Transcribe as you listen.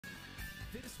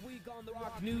This week on the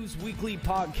Rock News Weekly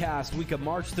podcast, week of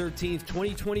March 13th,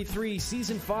 2023,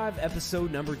 Season 5,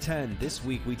 Episode number 10. This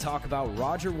week we talk about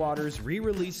Roger Waters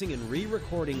re-releasing and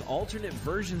re-recording alternate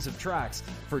versions of tracks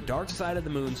for Dark Side of the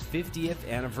Moon's 50th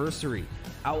anniversary.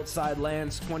 Outside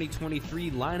Lands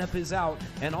 2023 lineup is out,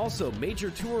 and also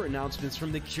major tour announcements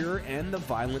from The Cure and the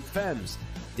Violent Femmes.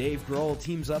 Dave Grohl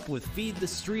teams up with Feed the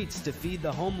Streets to feed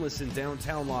the homeless in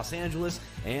downtown Los Angeles,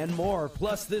 and more.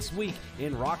 Plus, this week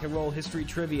in rock and roll history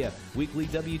trivia, weekly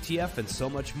WTF, and so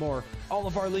much more. All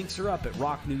of our links are up at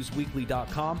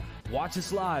rocknewsweekly.com. Watch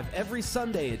us live every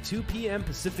Sunday at 2 p.m.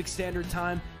 Pacific Standard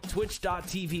Time,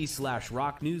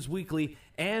 twitch.tv/rocknewsweekly,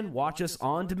 and watch us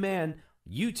on demand,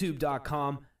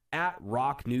 youtube.com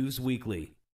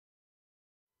 @rocknewsweekly.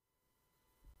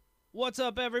 What's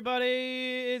up,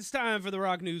 everybody? It's time for the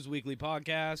Rock News Weekly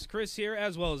podcast. Chris here,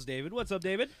 as well as David. What's up,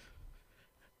 David?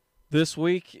 This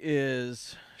week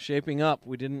is shaping up.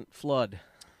 We didn't flood.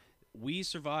 We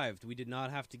survived. We did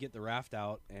not have to get the raft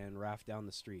out and raft down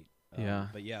the street. Yeah.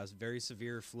 But yeah, it's very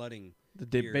severe flooding. The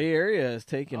Bay Area is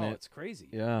taking it. it. It's crazy.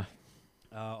 Yeah.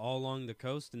 All along the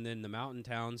coast, and then the mountain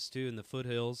towns, too, and the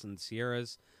foothills and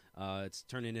Sierras. It's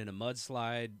turning into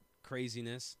mudslide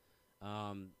craziness.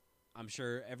 I'm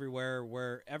sure everywhere,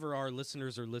 wherever our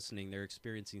listeners are listening, they're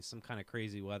experiencing some kind of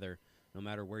crazy weather, no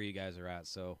matter where you guys are at.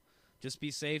 So just be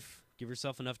safe. Give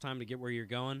yourself enough time to get where you're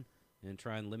going, and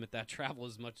try and limit that travel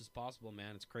as much as possible,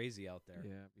 man. It's crazy out there.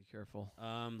 Yeah, be careful.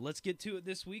 Let's get to it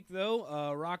this week,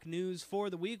 though. Rock news for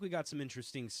the week. We got some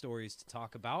interesting stories to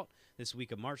talk about this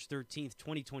week of March 13th,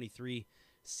 2023,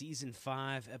 Season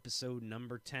 5, Episode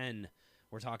number 10.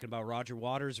 We're talking about Roger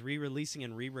Waters re-releasing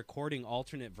and re-recording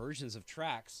alternate versions of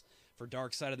tracks for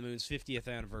Dark Side of the Moon's 50th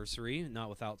anniversary, not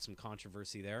without some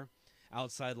controversy there.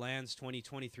 Outside Lands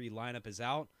 2023 lineup is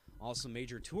out. Also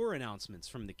major tour announcements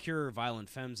from The Cure, Violent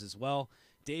Femmes as well.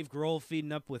 Dave Grohl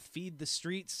feeding up with Feed the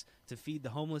Streets to feed the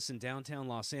homeless in downtown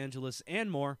Los Angeles,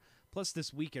 and more. Plus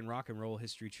this week in rock and roll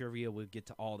history trivia, we'll get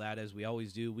to all that as we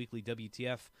always do. Weekly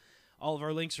WTF. All of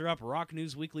our links are up,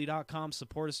 rocknewsweekly.com.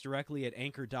 Support us directly at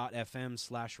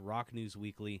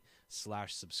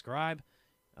anchor.fm/rocknewsweekly/subscribe.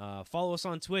 Follow us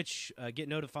on Twitch. Get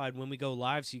notified when we go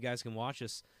live so you guys can watch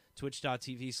us.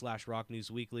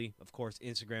 Twitch.tv/rocknewsweekly. Of course,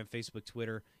 Instagram, Facebook,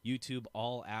 Twitter, YouTube,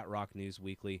 all at Rock News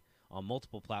Weekly on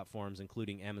multiple platforms,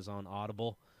 including Amazon,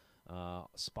 Audible,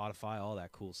 Spotify, all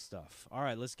that cool stuff. All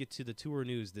right, let's get to the tour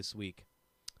news this week.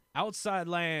 Outside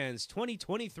Lands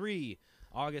 2023,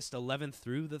 August 11th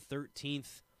through the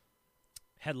 13th.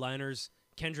 Headliners: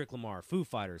 Kendrick Lamar, Foo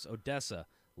Fighters, Odessa,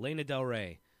 Lana Del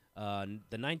Rey, the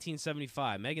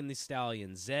 1975, Megan Thee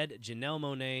Stallion, Zedd, Janelle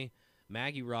Monáe,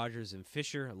 Maggie Rogers, and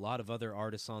Fisher. A lot of other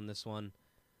artists on this one.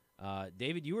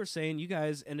 David, you were saying you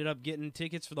guys ended up getting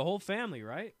tickets for the whole family,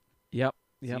 right? Yep.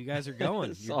 So you guys are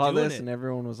going. You're Saw doing this, it. and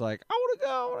everyone was like, I want to go.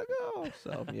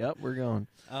 So, yep, we're going.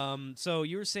 So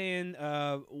you were saying,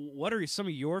 what are some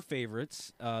of your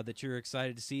favorites that you're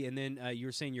excited to see? And then you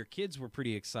were saying your kids were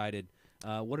pretty excited.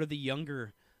 What are the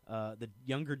younger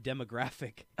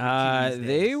demographic?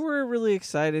 They were really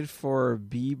excited for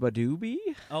Beabadoobie.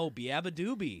 Oh,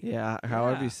 Beabadoobie. Yeah,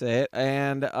 however you say it.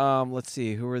 And let's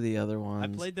see, who were the other ones? I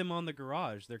played them on the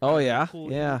Garage. They're yeah, a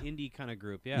cool yeah, indie kind of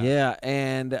group. Yeah. Yeah,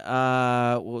 and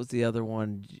what was the other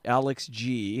one? Alex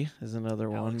G is another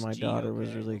one. My daughter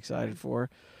was really excited for.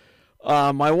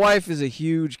 My wife is a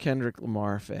huge Kendrick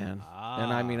Lamar fan,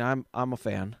 and I mean, I'm a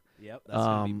fan. Yep, that's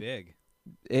gonna be big.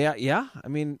 Yeah. I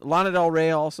mean, Lana Del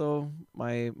Rey also.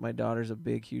 My daughter's a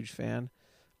big, huge fan.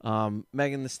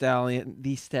 Megan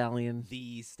Thee Stallion.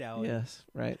 Yes,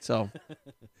 right. So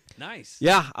nice.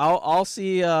 Yeah, I'll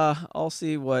see. I'll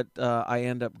see what I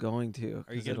end up going to.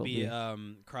 Are you going to be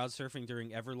crowd surfing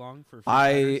during Everlong for?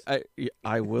 I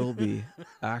will be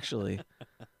actually.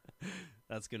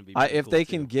 That's going to be. If cool they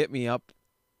too. can get me up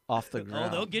off the ground. Oh,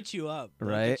 they'll get you up.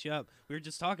 Get you up. We were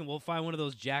just talking. We'll find one of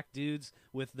those jack dudes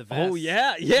with the vest. Oh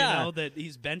yeah. You know, that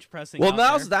he's bench pressing. Well,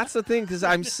 there. that's the thing, because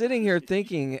I'm sitting here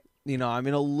thinking, I'm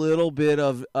in a little bit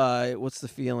of what's the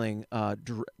feeling?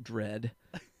 Dread,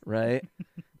 right?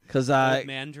 Because I'll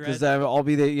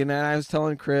be there. I was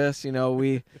telling Chris,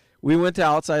 we went to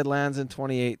Outside Lands in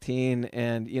 2018,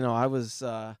 and I was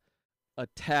a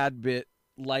tad bit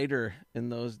lighter in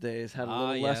those days, had a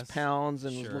little less pounds,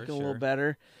 and was looking a little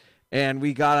better. And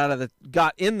we got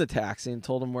in the taxi and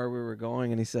told him where we were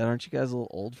going, and he said, "Aren't you guys a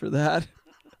little old for that?"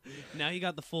 Now you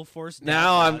got the full force.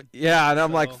 Now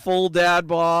I'm like full dad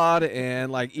bod,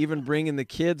 and like even bringing the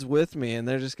kids with me, and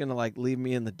they're just gonna like leave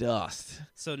me in the dust.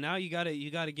 So now you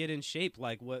gotta get in shape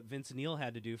like what Vince Neil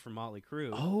had to do for Motley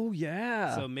Crue. Oh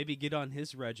yeah. So maybe get on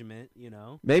his regiment,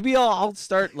 Maybe I'll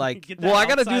start like. Well, I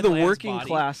gotta do the working body.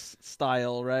 class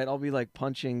style, right? I'll be like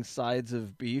punching sides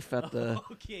of beef at the.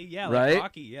 Okay, yeah, right? like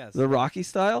Rocky, yes. The Rocky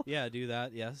style. Yeah, do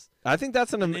that. Yes. I think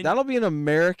that'll be an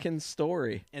American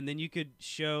story. And then you could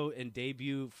show and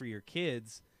debut for your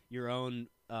kids your own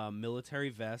military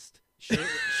vest,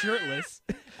 shirtless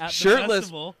at the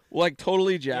festival. Like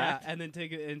totally jacked. Yeah, and then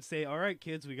take it and say, "All right,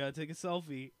 kids, we gotta take a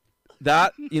selfie."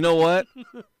 That you know what?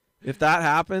 If that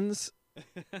happens,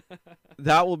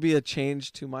 that will be a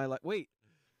change to my life. Wait,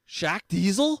 Shaq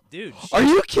Diesel? Dude, are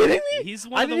you kidding me? He's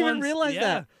one of the ones. I didn't even realize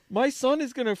that. My son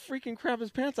is gonna freaking crap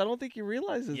his pants. I don't think he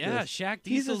realizes Yeah, this. Shaq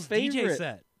Diesel's DJ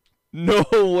set. No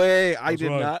way! I did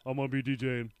right. not. I'm gonna be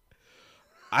DJing.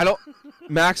 I don't.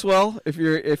 Maxwell, if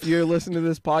you're listening to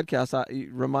this podcast,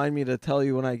 remind me to tell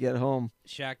you when I get home.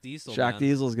 Shaq Diesel. Shaq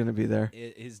Diesel's gonna be there.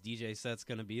 His DJ set's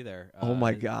gonna be there. Oh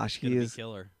my gosh, he is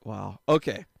killer. Wow.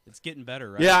 Okay. It's getting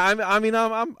better, right? Yeah,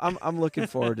 I'm looking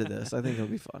forward to this. I think it'll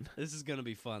be fun. This is gonna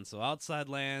be fun. So Outside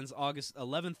Lands, August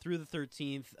 11th through the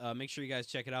 13th. Make sure you guys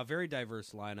check it out. Very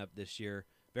diverse lineup this year.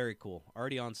 Very cool.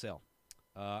 Already on sale.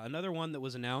 Another one that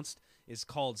was announced is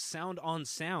called Sound on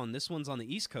Sound. This one's on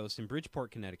the East Coast in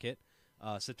Bridgeport, Connecticut.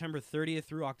 September 30th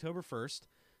through October 1st.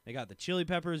 They got the Chili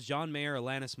Peppers, John Mayer,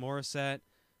 Alanis Morissette,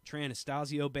 Trey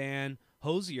Anastasio Band,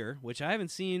 Hozier, which I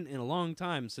haven't seen in a long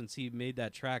time since he made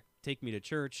that track Take Me to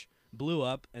Church, blew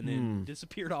up, and then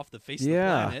disappeared off the face of the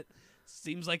planet.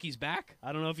 Seems like he's back.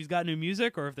 I don't know if he's got new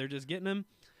music or if they're just getting him.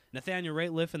 Nathaniel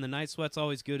Rateliff and the Night Sweat's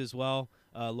always good as well.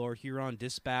 Lord Huron,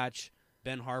 Dispatch,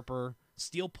 Ben Harper,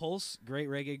 Steel Pulse, great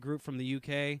reggae group from the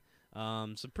UK.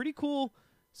 Some pretty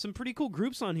cool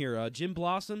groups on here. Gin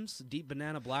Blossoms, Deep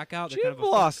Banana Blackout. They're Gin kind of a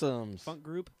Blossoms, funk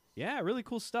group. Yeah, really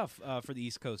cool stuff for the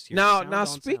East Coast here. Now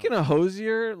speaking of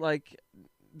Hozier, like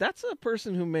that's a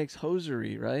person who makes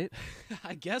hosiery, right?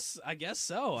 I guess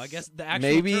so. I guess the actual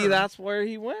maybe term. That's where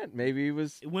he went. Maybe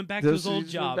it went back to his old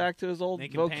job. Went back to his old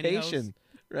vocation,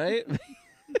 right?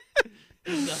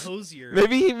 The hosier.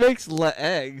 Maybe he makes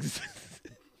eggs.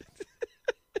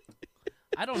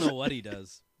 I don't know what he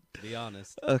does, to be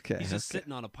honest. Okay. He's just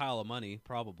sitting on a pile of money,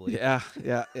 probably. Yeah.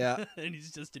 And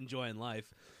he's just enjoying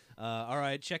life. All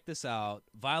right, check this out.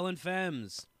 Violent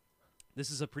Femmes. This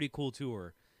is a pretty cool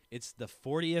tour. It's the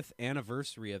 40th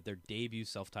anniversary of their debut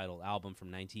self-titled album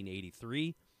from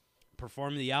 1983.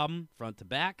 Performing the album front to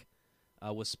back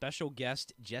with special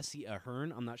guest Jesse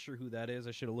Ahern. I'm not sure who that is.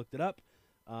 I should have looked it up.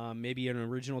 Maybe an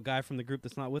original guy from the group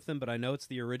that's not with them, but I know it's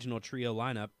the original trio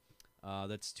lineup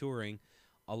that's touring.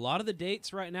 A lot of the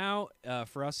dates right now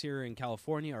for us here in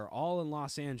California are all in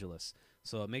Los Angeles,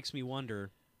 so it makes me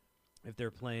wonder if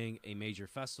they're playing a major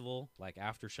festival like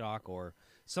Aftershock or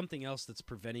something else that's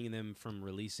preventing them from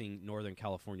releasing Northern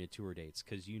California tour dates,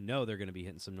 because they're going to be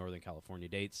hitting some Northern California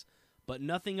dates, but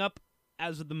nothing up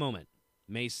as of the moment.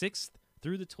 May 6th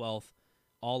through the 12th,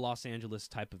 all Los Angeles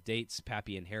type of dates,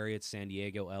 Pappy and Harriet, San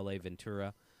Diego, LA,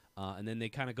 Ventura, and then they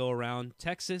kind of go around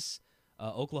Texas,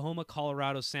 Oklahoma,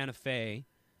 Colorado, Santa Fe.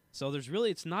 So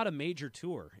it's not a major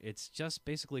tour. It's just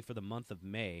basically for the month of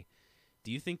May.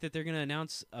 Do you think that they're going to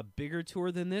announce a bigger tour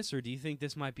than this, or do you think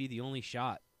this might be the only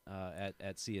shot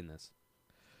at seeing this?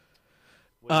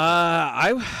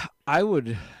 I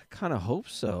would kind of hope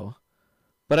so.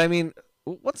 But I mean,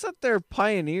 what's at their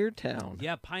Pioneer Town?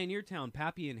 Yeah, Pioneer Town,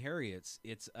 Pappy and Harriet's.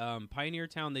 It's Pioneer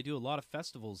Town. They do a lot of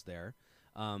festivals there.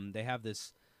 They have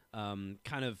this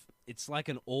it's like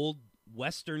an old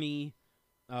westerny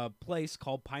place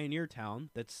called Pioneer Town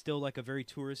that's still like a very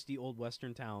touristy old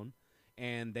western town,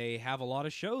 and they have a lot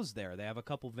of shows there. They have a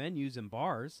couple venues and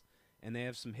bars, and they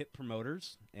have some hip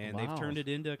promoters, and they've turned it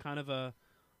into kind of a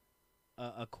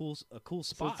cool spot.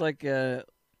 So it's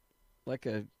like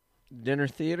a dinner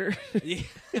theater. Yeah.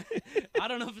 I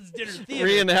don't know if it's dinner theater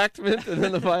reenactment, and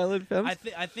then the Violent Femmes.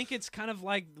 I think it's kind of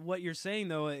like what you're saying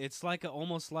though. It's like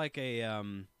almost like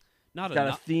a not got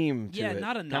a theme to it. Yeah,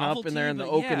 not a kind of novelty. Up in there in the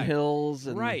Oaken Hills.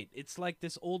 And right. It's like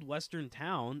this old western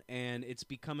town, and it's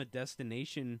become a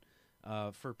destination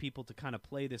for people to kind of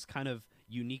play this kind of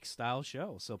unique style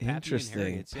show. So Pappy interesting. And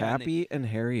Harriet's. Pappy and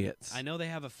Harriet's. I know they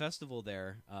have a festival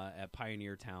there at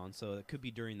Pioneer Town, so it could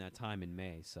be during that time in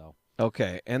May. So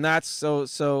okay, and that's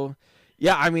so.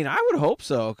 Yeah, I mean, I would hope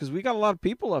so, because we got a lot of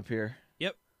people up here.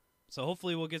 Yep. So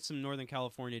hopefully we'll get some Northern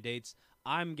California dates.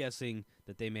 I'm guessing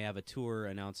that they may have a tour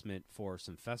announcement for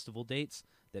some festival dates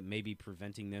that may be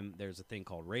preventing them. There's a thing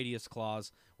called Radius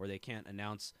Clause where they can't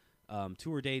announce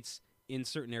tour dates in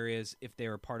certain areas if they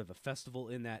are part of a festival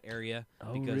in that area,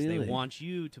 Oh, because they really? want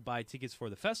you to buy tickets for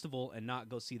the festival and not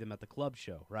go see them at the club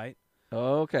show, right?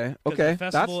 Oh, okay. 'Cause Okay. the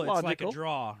festival, That's it's like a logical.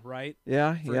 draw, right?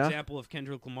 Yeah. For Yeah. example, if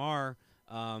Kendrick Lamar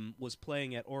was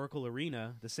playing at Oracle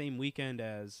Arena the same weekend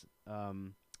as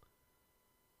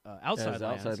Outside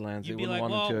Lands, they you'd be wouldn't like,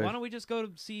 want him well, to- why don't we just go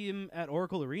to see him at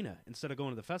Oracle Arena instead of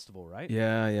going to the festival, right?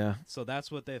 Yeah. Yeah. So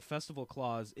that's what the festival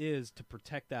clause is, to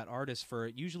protect that artist for,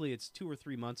 usually it's 2 or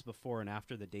 3 months before and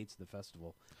after the dates of the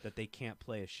festival, that they can't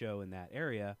play a show in that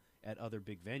area at other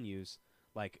big venues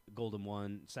like Golden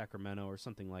One, Sacramento, or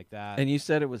something like that. And you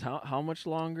said it was how much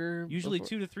longer? Usually before?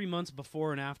 2 to 3 months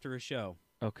before and after a show.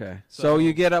 Okay. So- So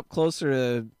you get up closer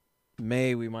to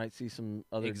May, we might see some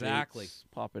other Exactly. dates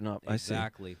popping up.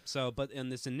 Exactly. So, but in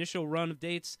this initial run of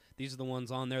dates, these are the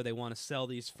ones on there. They want to sell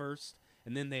these first,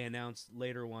 and then they announce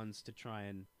later ones to try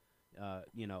and,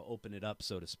 open it up,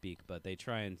 so to speak. But they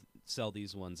try and sell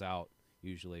these ones out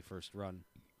usually first run.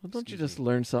 Well, don't you Excuse just me.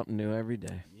 learn something new every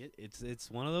day? It's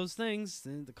one of those things.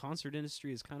 The concert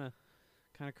industry is kind of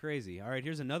crazy. All right,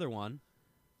 here's another one.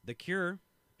 The Cure,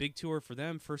 big tour for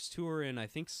them. First tour in I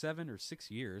think 7 or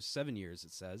 6 years. 7 years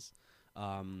it says.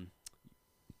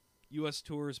 U.S.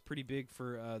 tour is pretty big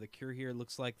for the Cure here.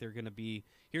 Looks like they're going to be.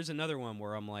 Here's another one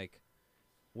where I'm like,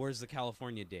 where's the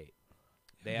California date?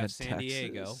 They have San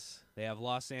Diego. Texas. They have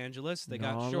Los Angeles. They New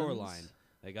got Orleans. Shoreline.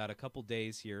 They got a couple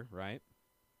days here, right?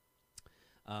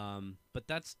 But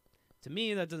that's, to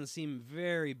me, that doesn't seem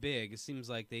very big. It seems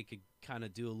like they could kind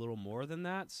of do a little more than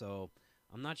that. So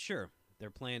I'm not sure. They're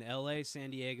playing L.A.,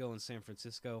 San Diego, and San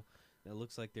Francisco. It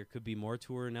looks like there could be more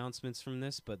tour announcements from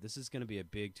this, but this is going to be a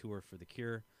big tour for the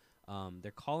Cure.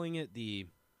 They're calling it the,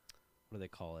 what do they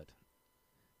call it?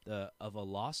 The Of a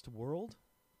Lost World?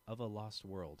 Of a Lost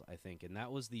World, I think. And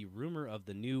that was the rumor of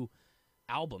the new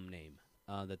album name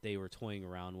that they were toying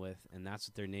around with, and that's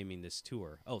what they're naming this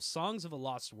tour. Oh, Songs of a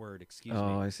Lost Word, excuse me.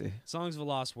 Oh, I see. Songs of a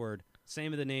Lost Word.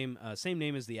 Same name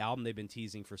as the album they've been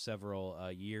teasing for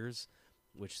several years,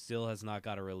 which still has not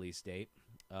got a release date.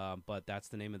 But that's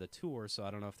the name of the tour, so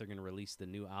I don't know if they're going to release the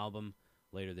new album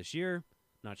later this year.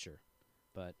 Not sure.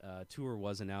 But tour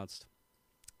was announced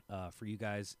for you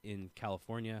guys in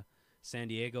California. San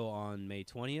Diego on May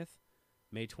 20th,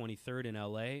 May 23rd in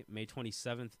L.A., May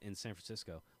 27th in San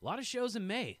Francisco. A lot of shows in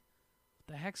May.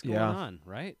 What the heck's going on,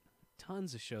 right?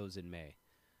 Tons of shows in May.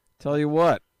 Tell you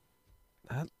what,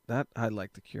 that I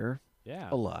like the Cure Yeah.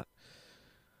 a lot.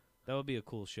 That would be a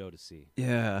cool show to see.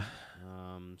 Yeah.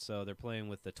 So they're playing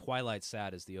with the Twilight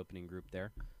Sad as the opening group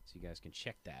there, so you guys can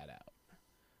check that out.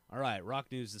 All right,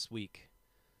 rock news this week.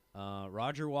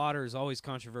 Roger Waters, always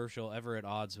controversial, ever at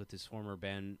odds with his former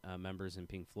band members in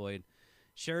Pink Floyd,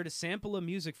 shared a sample of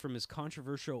music from his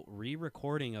controversial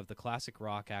re-recording of the classic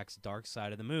rock act's Dark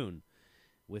Side of the Moon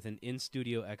with an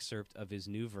in-studio excerpt of his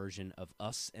new version of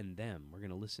Us and Them. We're going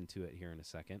to listen to it here in a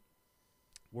second.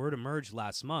 Word emerged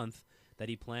last month that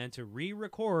he planned to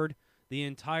re-record the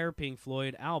entire Pink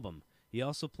Floyd album. He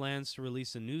also plans to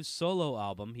release a new solo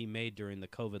album he made during the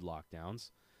COVID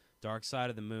lockdowns. Dark Side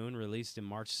of the Moon, released in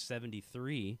March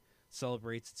 '73,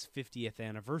 celebrates its 50th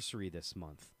anniversary this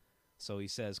month. So he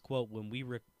says, quote, when we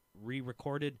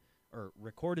recorded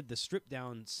the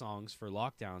stripped-down songs for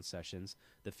lockdown sessions,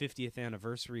 the 50th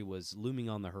anniversary was looming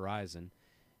on the horizon.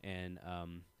 And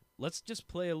let's just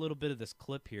play a little bit of this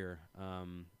clip here.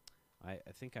 I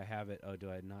think I have it. Oh,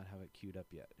 do I not have it queued up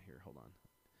yet? Here, hold on.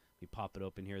 Let me pop it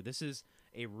open here. This is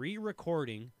a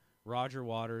re-recording. Roger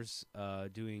Waters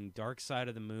doing Dark Side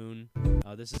of the Moon.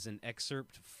 This is an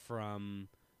excerpt from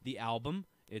the album.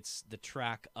 It's the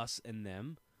track Us and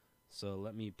Them. So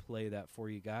let me play that for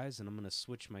you guys, and I'm going to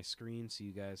switch my screen so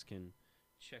you guys can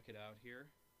check it out here.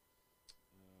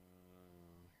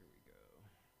 Here we go.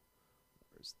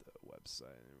 Where's the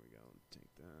website? There we go.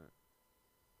 Take that.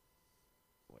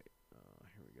 Wait.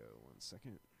 Here we go. 1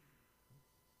 second.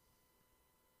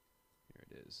 Here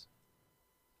it is.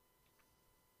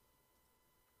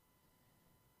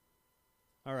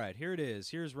 All right, here it is.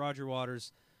 Here's Roger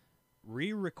Waters'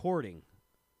 re-recording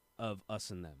of Us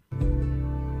and Them.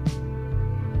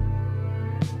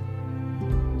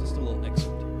 Just a little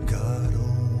excerpt. God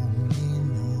only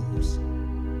knows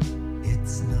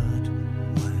it's not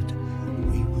what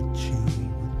we would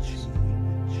choose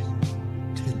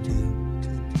to do.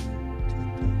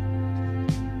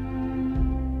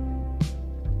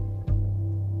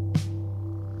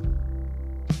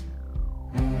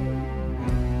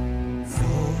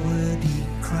 Forward he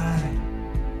cried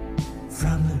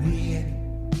from the rear,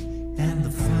 and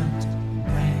the front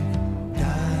rank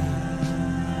died.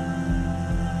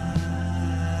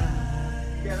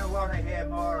 Gonna want to hear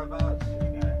more about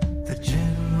The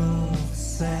general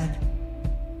said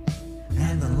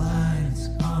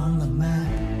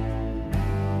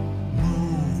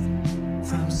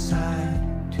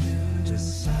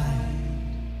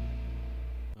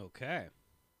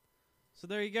So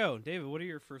there you go. David, what are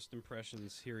your first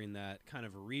impressions hearing that kind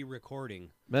of re-recording?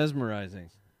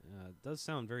 Mesmerizing. It does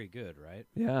sound very good, right?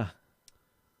 Yeah.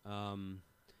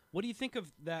 What do you think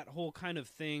of that whole kind of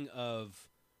thing of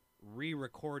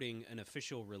re-recording an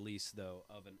official release, though,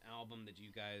 of an album that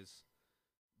you guys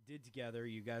did together?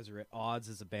 You guys are at odds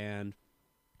as a band,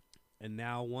 and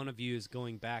now one of you is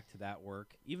going back to that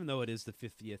work, even though it is the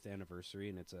 50th anniversary,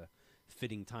 and it's a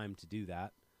fitting time to do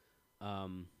that.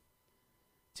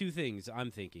 Two things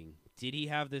I'm thinking. Did he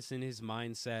have this in his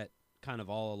mindset kind of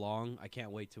all along? I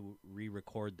can't wait to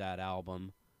re-record that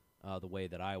album the way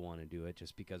that I want to do it,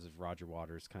 just because of Roger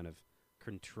Waters' kind of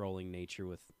controlling nature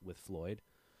with Floyd.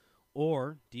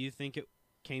 Or do you think it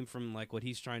came from, like what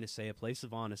he's trying to say, a place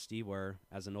of honesty where,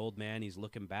 as an old man, he's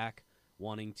looking back,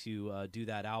 wanting to do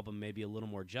that album maybe a little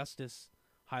more justice,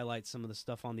 highlight some of the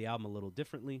stuff on the album a little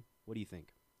differently? What do you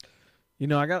think? You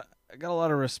know, I got a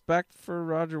lot of respect for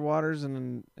Roger Waters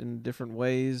in different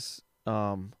ways.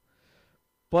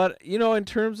 But, you know, in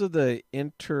terms of the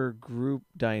intergroup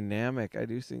dynamic, I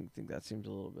do think that seems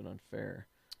a little bit unfair.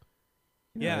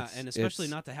 You know, and especially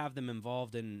not to have them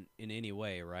involved in any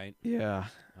way, right? Yeah.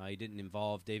 He didn't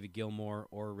involve David Gilmour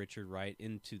or Richard Wright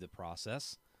into the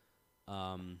process.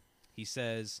 He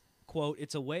says, quote,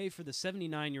 "It's a way for the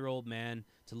 79-year-old man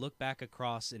to look back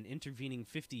across an intervening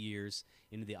 50 years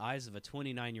into the eyes of a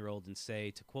 29-year-old and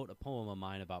say, to quote a poem of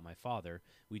mine about my father,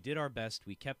 we did our best,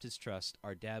 we kept his trust,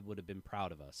 our dad would have been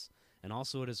proud of us. And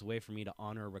also it is a way for me to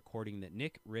honor a recording that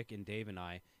Nick, Rick, and Dave and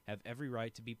I have every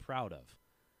right to be proud of."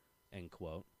 End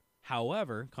quote.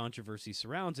 However, controversy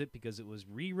surrounds it because it was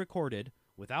re-recorded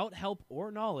without help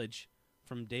or knowledge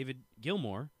from David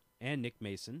Gilmour and Nick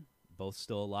Mason, both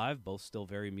still alive, both still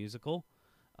very musical.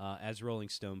 As Rolling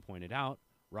Stone pointed out,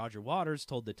 Roger Waters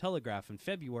told The Telegraph in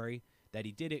February that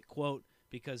he did it, quote,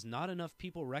 because not enough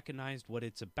people recognized what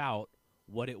it's about,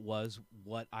 what it was,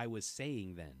 what I was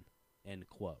saying then, end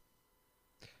quote.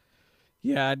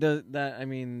 Yeah, I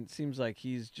mean, seems like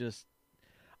he's just,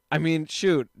 I mean,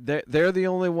 shoot, they're the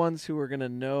only ones who are going to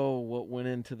know what went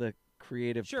into the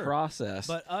creative process.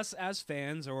 But us as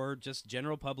fans or just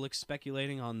general public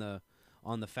speculating on the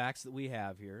facts that we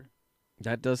have here.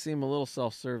 That does seem a little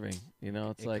self-serving, you know.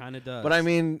 It's it like, kind of does. But I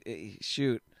mean,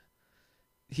 shoot,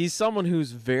 he's someone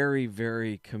who's very,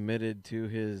 very committed to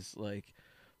his like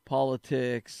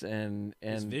politics and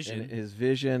his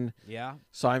vision. Yeah.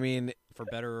 So I mean, for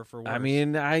better or for worse. I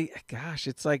mean,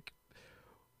 it's like,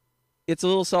 it's a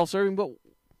little self-serving, but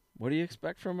what do you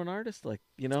expect from an artist? Like,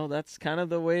 you know, that's kind of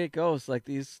the way it goes. Like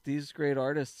these great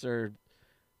artists are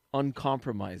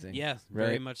uncompromising. Yeah, right?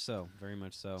 Very much so. Very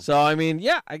much so. So, I mean,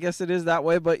 yeah, I guess it is that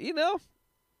way, but, you know,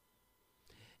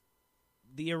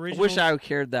 the original... I wish I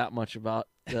cared that much about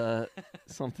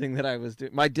something that I was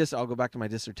doing. I'll go back to my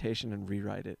dissertation and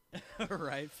rewrite it.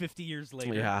 Right, 50 years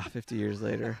later. Yeah, 50 years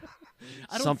later.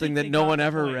 I don't Something think that no one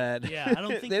ever read. Yeah, I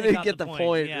don't think they they didn't get the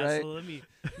point, yeah, right? So let me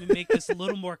make this a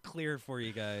little more clear for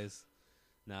you guys.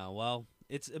 No, well,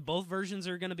 it's both versions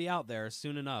are going to be out there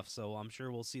soon enough, so I'm sure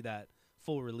we'll see that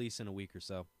full release in a week or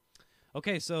so.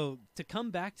 Okay, so to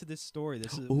come back to this story,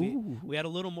 we had a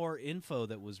little more info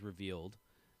that was revealed,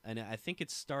 and I think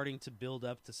it's starting to build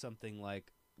up to something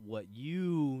like what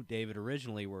you, David,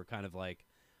 originally were kind of like,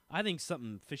 I think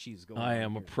something fishy is going on. I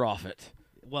am a prophet.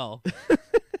 Well,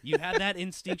 you had that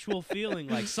instinctual feeling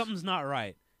like something's not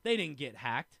right. They didn't get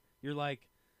hacked. You're like,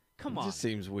 come on. It just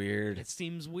seems weird. It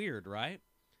seems weird, right?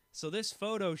 So this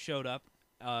photo showed up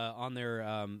on their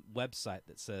website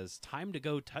that says, "Time to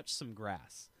go touch some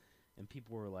grass." And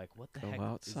people were like, what the heck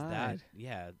is that?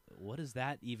 Yeah, what does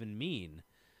that even mean?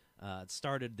 It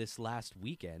started this last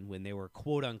weekend when they were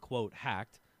quote-unquote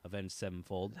hacked, Avenged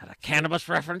Sevenfold. Is that a cannabis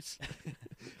reference?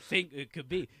 It could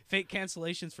be. Fake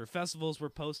cancellations for festivals were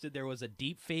posted. There was a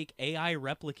deep fake AI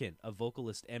replicant of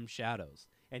vocalist M. Shadows.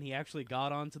 And he actually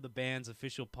got onto the band's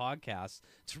official podcast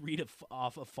to read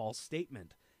off a false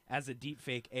statement as a deep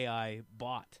fake AI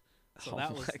bot. So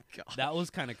that was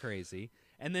kind of crazy.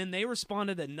 And then they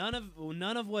responded that none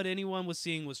of what anyone was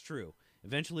seeing was true.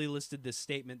 Eventually listed this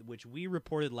statement, which we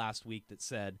reported last week, that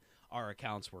said our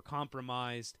accounts were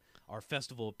compromised, our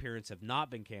festival appearance have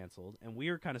not been canceled, and we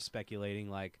were kind of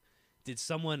speculating, like, did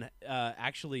someone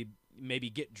actually maybe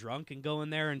get drunk and go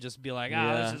in there and just be like,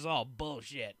 this is all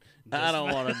bullshit. I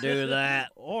don't want to do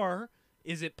that. Or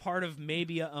is it part of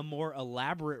maybe a more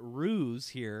elaborate ruse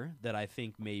here that I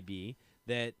think maybe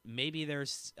they're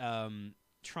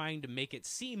trying to make it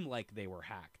seem like they were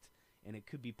hacked, and it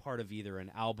could be part of either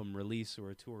an album release or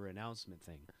a tour announcement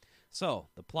thing. So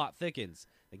the plot thickens.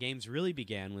 The games really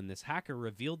began when this hacker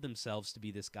revealed themselves to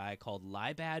be this guy called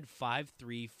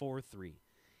Libad5343.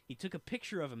 He took a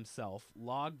picture of himself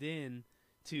logged in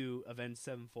to Avenged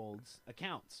Sevenfold's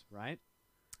accounts, right?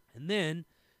 And then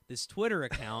this Twitter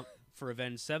account for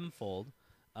Avenged Sevenfold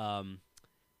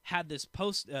had this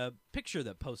picture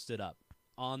that posted up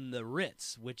on the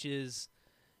Ritz, which is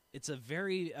it's a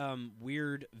very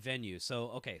weird venue.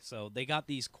 So they got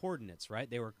these coordinates, right?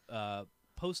 They were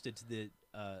posted to the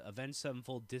Avenged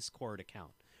Sevenfold Discord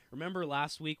account. Remember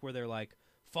last week where they're like,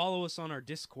 follow us on our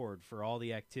Discord for all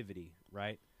the activity,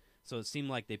 right? So it seemed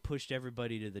like they pushed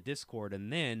everybody to the Discord,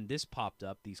 and then this popped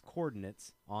up, these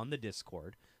coordinates on the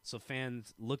Discord. So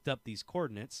fans looked up these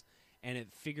coordinates, and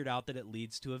it figured out that it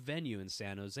leads to a venue in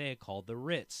San Jose called the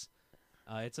Ritz.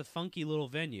 It's a funky little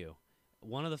venue.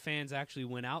 One of the fans actually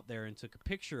went out there and took a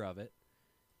picture of it,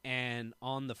 and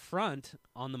on the front,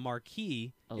 on the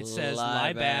marquee, it says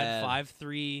Libad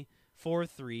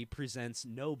 5343 presents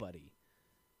Nobody.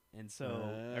 And so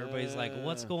everybody's like,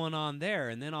 what's going on there?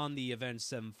 And then on the Avenged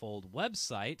Sevenfold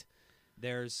website,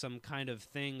 there's some kind of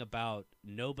thing about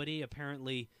Nobody.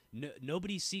 Apparently,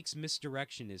 Nobody Seeks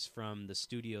Misdirection is from the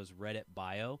studio's Reddit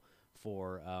bio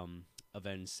for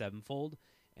Avenged Sevenfold.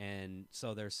 And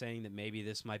so they're saying that maybe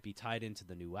this might be tied into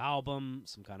the new album,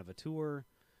 some kind of a tour.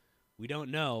 We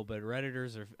don't know, but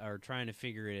Redditors are trying to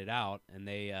figure it out. And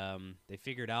they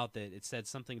figured out that it said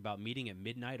something about meeting at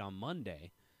midnight on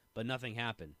Monday. But nothing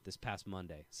happened this past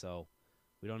Monday, so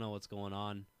we don't know what's going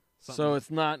on. So it's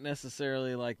not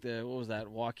necessarily like what was that,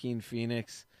 Joaquin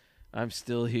Phoenix, I'm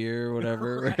still here,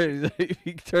 whatever. Right.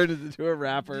 He turned it into a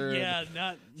rapper. Yeah,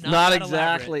 not exactly.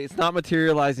 Elaborate. It's not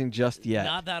materializing just yet.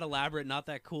 Not that elaborate, not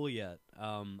that cool yet.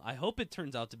 I hope it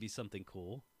turns out to be something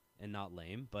cool and not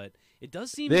lame, but it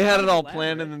does seem they had it all elaborate.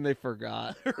 planned and then they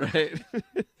forgot, right?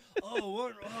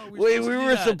 We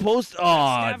were supposed to.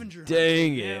 Oh,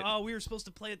 dang it! Yeah, we were supposed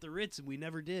to play at the Ritz and we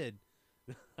never did.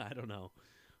 I don't know.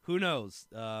 Who knows?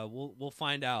 We'll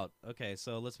find out. Okay,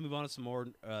 so let's move on to some more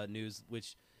news.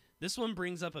 Which this one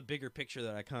brings up a bigger picture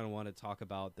that I kind of want to talk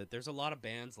about. That there's a lot of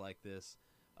bands like this.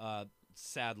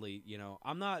 Sadly,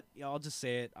 I'm not. I'll just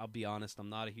say it. I'll be honest. I'm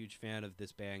not a huge fan of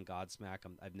this band, Godsmack.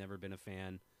 I've never been a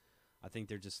fan. I think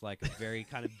they're just like a very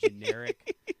kind of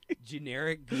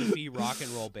generic, goofy rock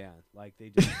and roll band. Like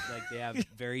they have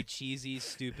very cheesy,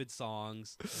 stupid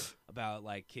songs about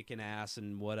like kicking ass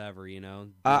and whatever,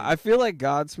 I feel like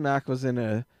Godsmack was in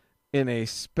a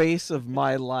space of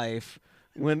my life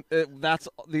when that's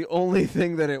the only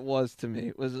thing that it was to me.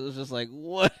 It was just like,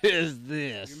 what is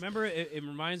this? You remember? It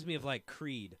reminds me of like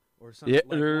Creed or something.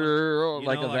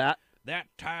 Yeah, that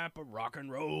type of rock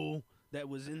and roll. That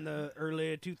was in the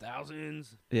early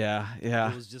 2000s. Yeah.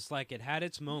 It was just like it had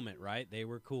its moment, right? They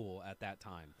were cool at that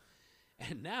time.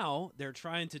 And now they're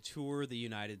trying to tour the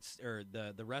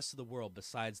rest of the world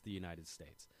besides the United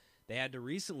States. They had to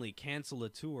recently cancel a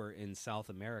tour in South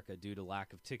America due to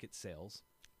lack of ticket sales.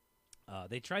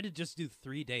 They tried to just do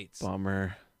 3 dates.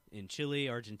 Bummer. In Chile,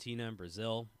 Argentina, and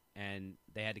Brazil, and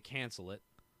they had to cancel it.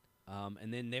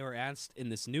 And then they were asked in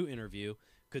this new interview,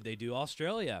 could they do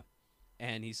Australia?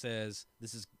 And he says,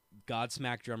 this is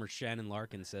Godsmack drummer Shannon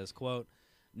Larkin says, quote,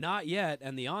 "Not yet,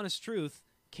 and the honest truth,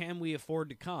 can we afford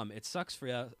to come? It sucks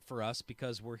for us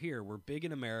because we're here. We're big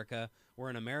in America.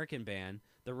 We're an American band.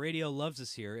 The radio loves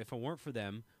us here. If it weren't for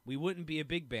them, we wouldn't be a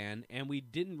big band, and we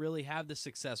didn't really have the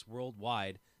success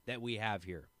worldwide that we have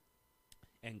here."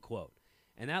 End quote.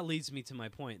 And that leads me to my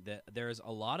point that there's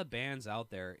a lot of bands out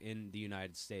there in the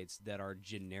United States that are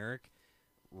generic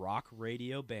rock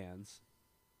radio bands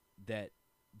that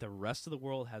the rest of the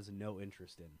world has no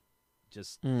interest in.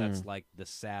 That's like the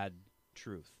sad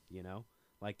truth,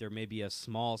 Like there may be a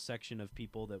small section of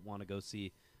people that want to go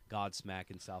see Godsmack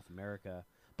in South America,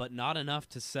 but not enough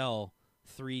to sell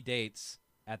 3 dates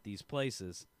at these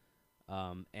places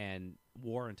and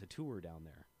warrant a tour down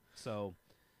there. So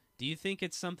do you think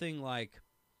it's something like,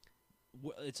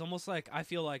 it's almost like, I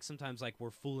feel like sometimes like we're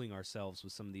fooling ourselves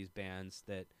with some of these bands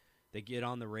that they get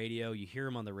on the radio, you hear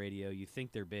them on the radio, you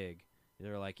think they're big.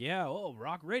 They're like, yeah,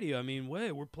 rock radio. I mean,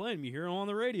 we're playing them. You hear them on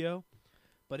the radio.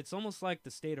 But it's almost like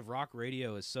the state of rock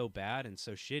radio is so bad and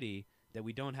so shitty that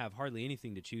we don't have hardly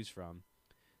anything to choose from.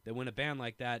 That when a band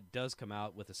like that does come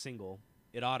out with a single,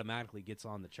 it automatically gets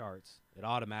on the charts. It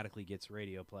automatically gets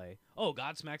radio play. Oh,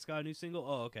 Godsmack's got a new single?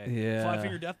 Oh, okay. Yeah. Five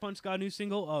Finger Death Punch's got a new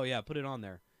single? Oh, yeah, put it on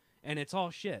there. And it's all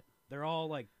shit. They're all,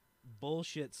 like,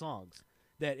 bullshit songs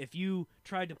that if you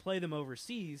tried to play them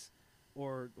overseas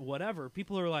or whatever,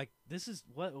 people are like, this is,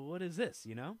 what is this,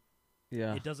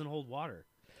 Yeah. It doesn't hold water.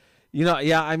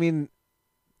 Yeah, I mean,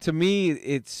 to me,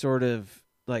 it's sort of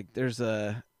like there's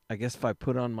I guess if I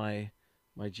put on my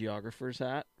geographer's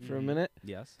hat for a minute.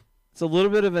 Yes. It's a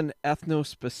little bit of an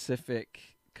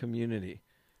ethno-specific community.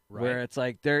 Right. Where it's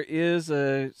like there is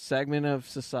a segment of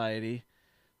society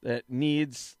that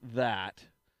needs that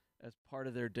as part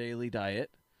of their daily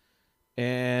diet.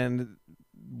 And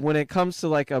when it comes to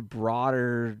like a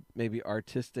broader, maybe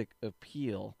artistic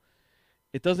appeal,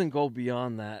 it doesn't go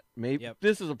beyond that. Maybe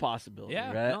this is a possibility,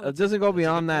 Yeah, right? no, It doesn't go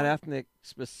beyond that point. ethnic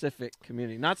specific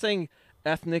community. Not saying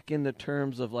ethnic in the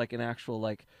terms of like an actual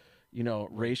like, you know,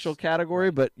 racial category,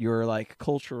 right. but your like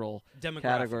cultural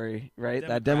category, right?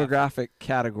 That demographic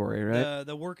category, right?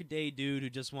 The workaday dude who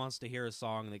just wants to hear a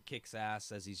song that kicks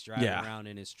ass as he's driving around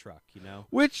in his truck, you know.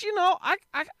 Which, you know, I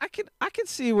can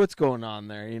see what's going on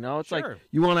there. You know, it's like Sure.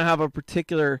 you want to have a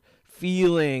particular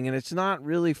feeling, and it's not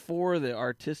really for the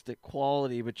artistic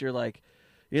quality, but you're like,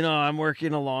 you know, I'm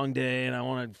working a long day and I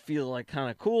want to feel like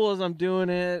kind of cool as I'm doing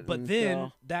it. But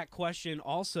then that question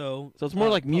also, so it's more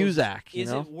like Muzak, you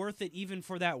know? Is it worth it even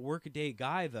for that workaday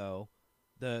guy though,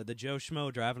 the Joe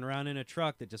Schmo driving around in a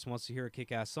truck that just wants to hear a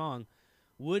kick-ass song?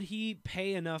 Would he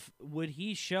pay enough? Would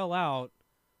he shell out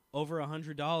over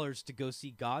 $100 to go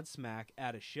see Godsmack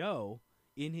at a show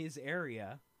in his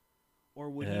area? Or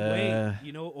would he wait,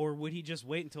 you know, or would he just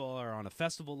wait until they're on a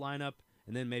festival lineup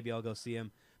and then maybe I'll go see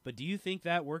him? But do you think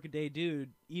that workaday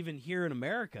dude, even here in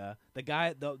America, the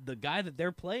guy that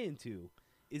they're playing to,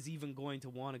 is even going to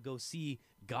want to go see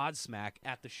Godsmack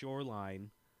at the Shoreline,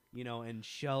 you know, and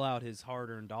shell out his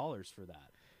hard-earned dollars for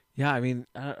that? Yeah, I mean,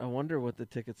 I wonder what the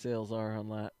ticket sales are on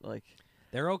that. Like,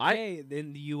 they're okay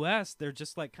in the U.S. They're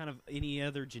just like kind of any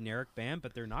other generic band,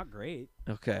 but they're not great.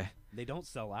 Okay, they don't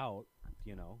sell out.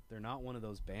 You know, they're not one of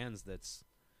those bands that's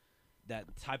that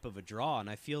type of a draw. And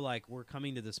I feel like we're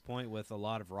coming to this point with a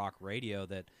lot of rock radio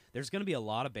that there's going to be a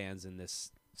lot of bands in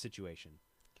this situation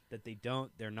that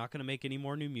they're not going to make any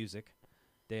more new music.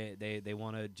 They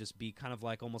want to just be kind of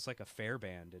like almost like a fair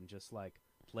band and just like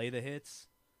play the hits,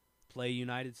 play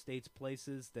United States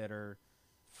places that are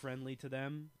friendly to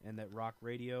them and that rock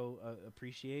radio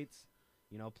appreciates.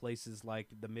 You know, places like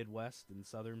the Midwest and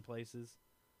southern places.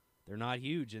 They're not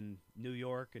huge in New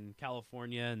York and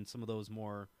California and some of those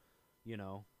more, you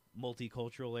know,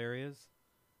 multicultural areas.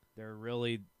 They're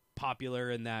really popular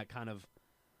in that kind of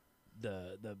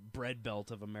the bread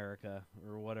belt of America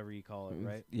or whatever you call it,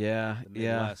 right? Yeah, the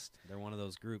Midwest. They're one of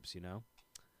those groups, you know.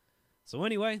 So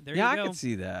anyway, there you go. Yeah, I could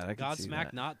see that.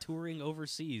 Godsmack not touring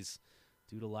overseas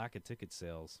due to lack of ticket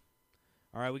sales.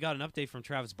 All right, we got an update from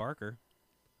Travis Barker.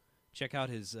 Check out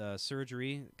his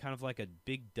surgery, kind of like a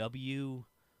big W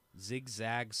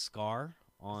zigzag scar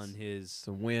on his... It's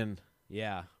a win.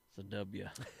 Yeah. It's a W.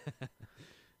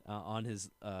 On his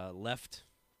left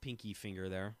pinky finger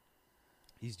there.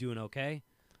 He's doing okay.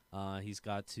 He's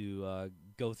got to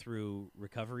go through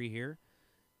recovery here.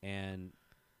 And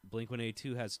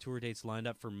Blink-182 has tour dates lined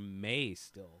up for May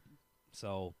still.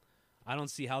 So I don't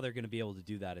see how they're going to be able to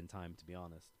do that in time, to be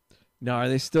honest. No, are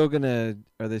they still going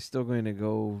to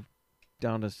go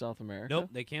down to South America? Nope,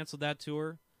 they canceled that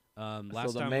tour.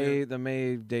 Last so time the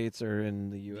May dates are in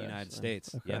the U.S. The United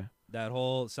States. Okay. Yeah, that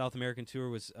whole South American tour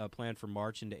was planned for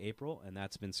March into April, and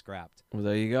that's been scrapped. Well,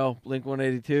 there you go.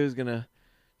 Blink-182 is gonna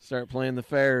start playing the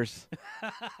fairs.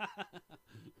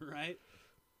 Right.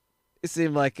 It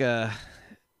seemed like yeah.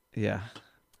 Yeah,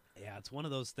 it's one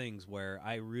of those things where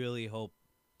I really hope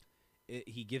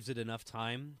he gives it enough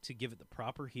time to give it the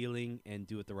proper healing and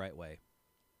do it the right way.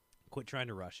 Quit trying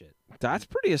to rush it. That's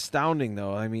pretty astounding,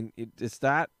 though. I mean, it's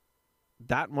that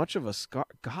much of a scar.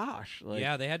 Gosh. Like,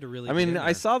 yeah, they had to really. I mean,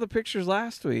 I saw the pictures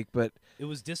last week, but it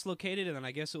was dislocated, and then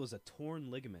I guess it was a torn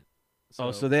ligament.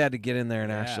 So they had to get in there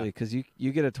and actually, because you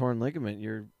get a torn ligament,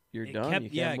 you're done.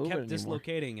 It kept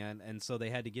dislocating, and so they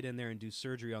had to get in there and do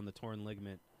surgery on the torn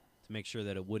ligament to make sure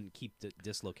that it wouldn't keep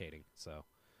dislocating. So,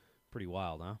 pretty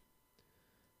wild, huh?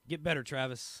 Get better,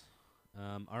 Travis.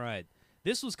 All right,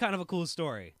 this was kind of a cool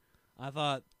story. I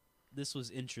thought this was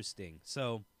interesting.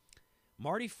 So,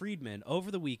 Marty Friedman,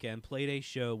 over the weekend, played a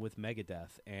show with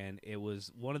Megadeth, and it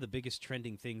was one of the biggest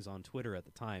trending things on Twitter at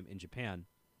the time in Japan,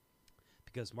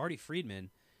 because Marty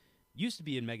Friedman used to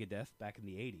be in Megadeth back in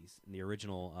the 80s, in the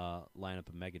original lineup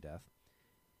of Megadeth.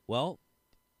 Well,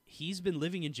 he's been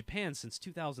living in Japan since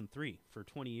 2003, for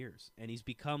 20 years, and he's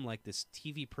become like this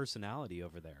TV personality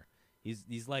over there.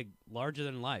 He's like larger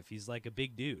than life. He's like a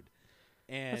big dude.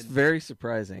 And that's very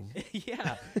surprising.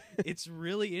 Yeah, it's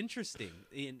really interesting.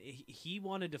 And he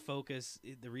wanted to focus,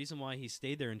 the reason why he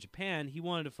stayed there in Japan, he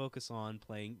wanted to focus on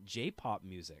playing J-pop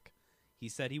music. He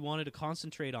said he wanted to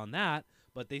concentrate on that,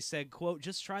 but they said, quote,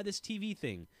 just try this TV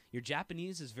thing. Your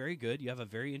Japanese is very good. You have a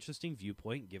very interesting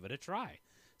viewpoint. Give it a try.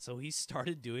 So he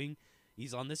started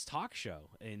he's on this talk show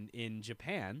in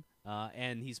Japan,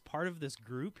 and he's part of this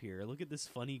group here. Look at this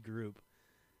funny group.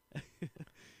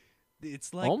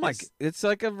 It's like oh my! It's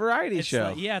like a variety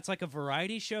show. Yeah, it's like a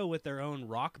variety show with their own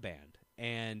rock band,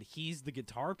 and he's the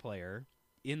guitar player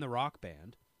in the rock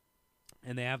band,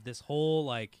 and they have this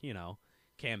whole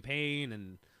campaign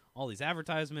and all these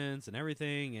advertisements and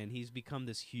everything, and he's become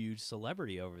this huge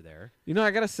celebrity over there.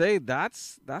 I gotta say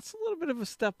that's a little bit of a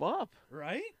step up,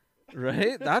 Right?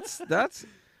 right? That's.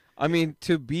 I mean,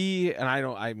 to be, and I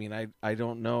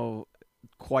don't know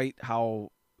quite how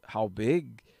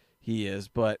big he is,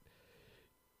 but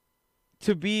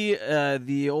to be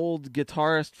the old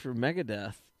guitarist for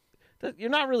Megadeth, you're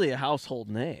not really a household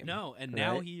name. No, and right?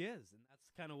 now he is, and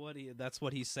that's kind of that's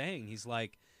what he's saying. He's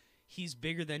like, he's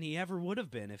bigger than he ever would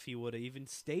have been if he would have even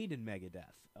stayed in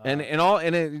Megadeth.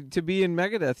 To be in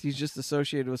Megadeth, he's just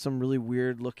associated with some really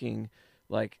weird looking,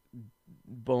 like,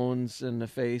 bones in the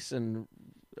face and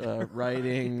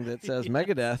writing that says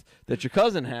Megadeth that your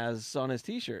cousin has on his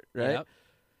T-shirt, right? Yep.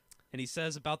 And he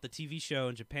says about the TV show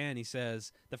in Japan, he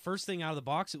says, the first thing out of the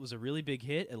box, it was a really big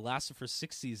hit. It lasted for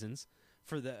 6 seasons.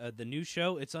 For the new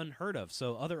show, it's unheard of.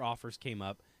 So other offers came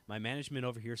up. My management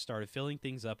over here started filling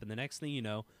things up, and the next thing you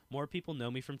know, more people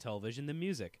know me from television than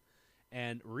music.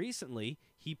 And recently,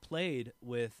 he played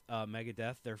with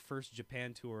Megadeth, their first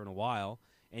Japan tour in a while,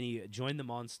 and he joined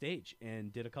them on stage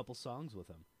and did a couple songs with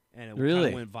them. And it really kind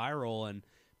of went viral, and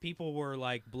people were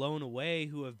like blown away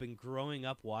who have been growing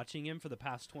up watching him for the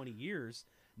past 20 years,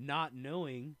 not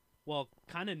knowing, well,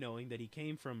 kind of knowing that he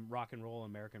came from rock and roll,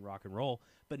 American rock and roll,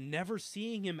 but never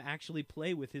seeing him actually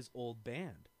play with his old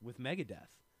band, with Megadeth.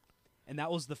 And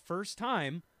that was the first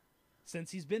time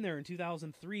since he's been there in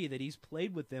 2003 that he's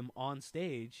played with them on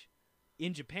stage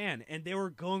in Japan, and they were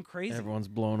going crazy. Everyone's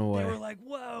blown away. They were like,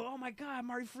 whoa, oh my God,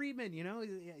 Marty Friedman,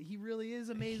 he really is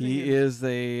amazing. He is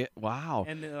wow.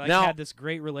 And they now, had this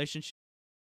great relationship.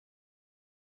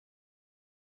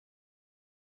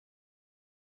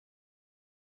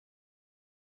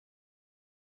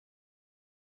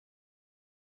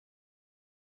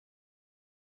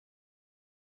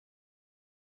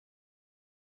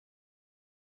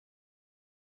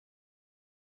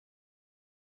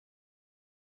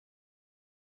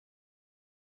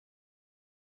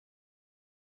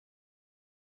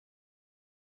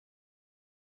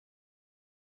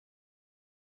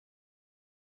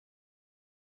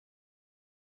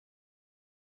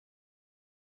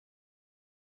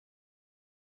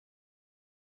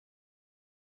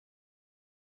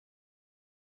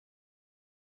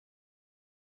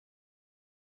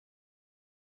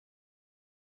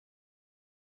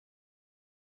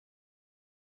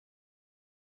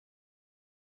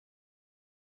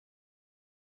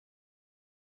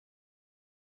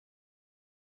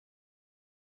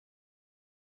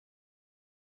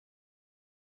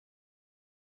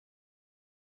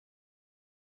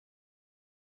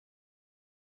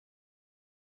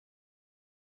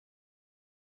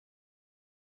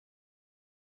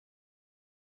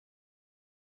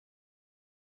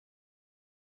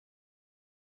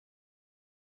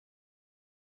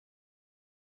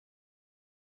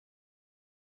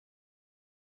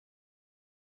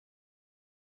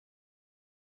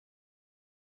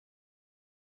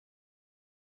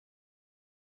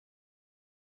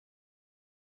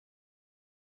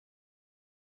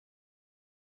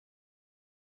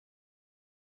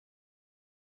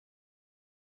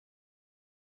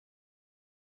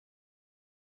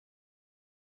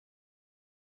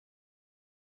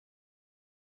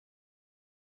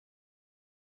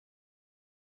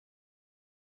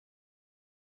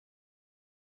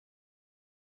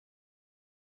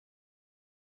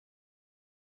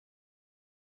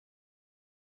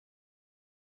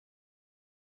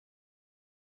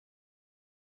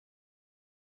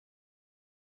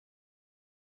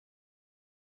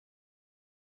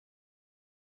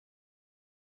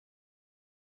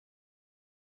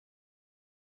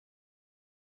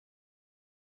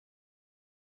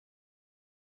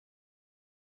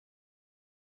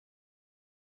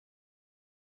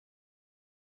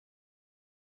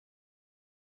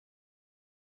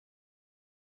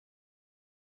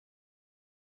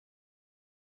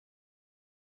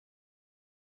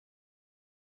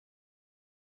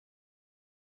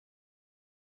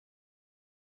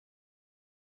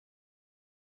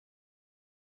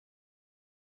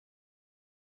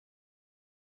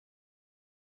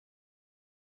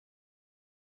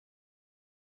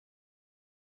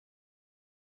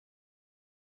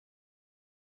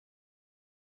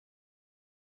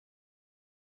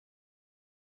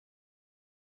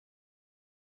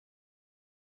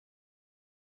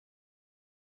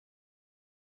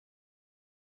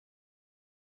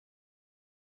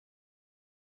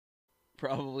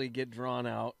 probably get drawn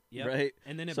out, Yep. right?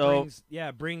 And then it So-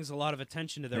 brings a lot of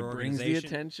attention to their It brings organization. the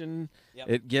attention. Yep.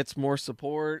 It gets more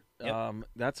support. Yep.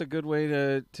 That's a good way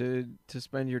to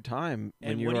spend your time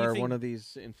when And you what do you are think- one of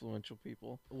these influential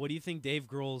people. What do you think Dave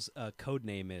Grohl's code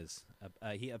name is?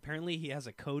 He has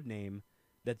a code name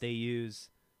that they use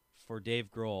for Dave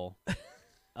Grohl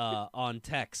on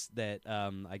text that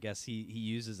I guess he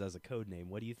uses as a code name.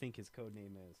 What do you think his code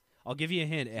name is? I'll give you a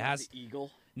hint. It has the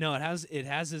eagle. no. It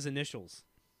has his initials,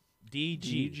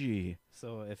 DG. DG.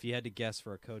 So if you had to guess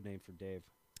for a code name for Dave,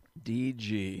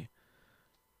 DG.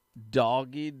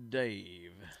 Doggy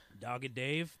Dave. Doggy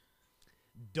Dave,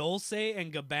 Dulce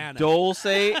and Gabbana. Dulce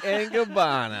and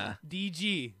Gabbana.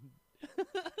 DG.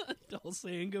 Dulce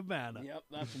and Gabbana. Yep,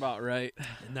 that's about right.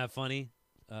 Isn't that funny?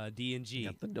 D and G.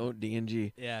 Got the note D and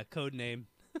G. Yeah, code name.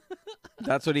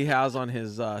 That's what he has on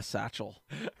his satchel.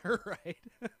 Right.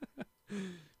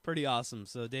 Pretty awesome.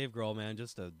 So Dave Grohl, man,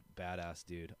 just a badass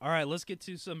dude. All right, let's get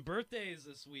to some birthdays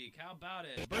this week. How about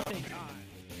it? Birthday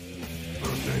time.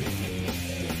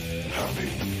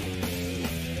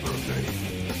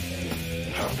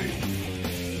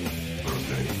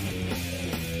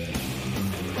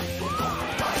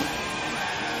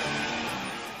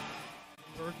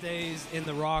 Birthdays in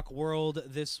the rock world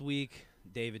this week.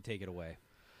 David, take it away.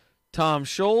 Tom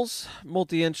Scholz,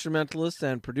 multi-instrumentalist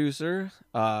and producer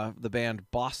of the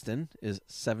band Boston, is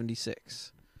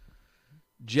 76.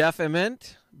 Jeff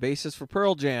Ament, bassist for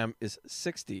Pearl Jam, is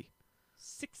 60.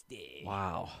 60.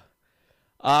 Wow.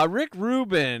 Rick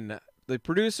Rubin, the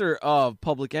producer of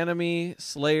Public Enemy,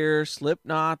 Slayer,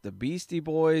 Slipknot, the Beastie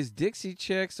Boys, Dixie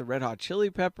Chicks, the Red Hot Chili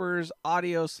Peppers,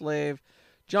 Audio Slave,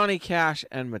 Johnny Cash,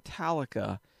 and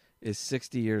Metallica, is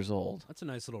 60 years old. That's a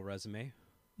nice little resume.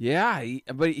 Yeah,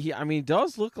 but he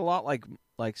does look a lot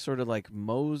like sort of like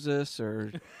Moses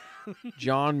or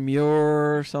John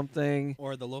Muir or something,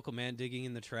 Or the local man digging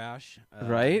in the trash.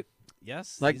 right?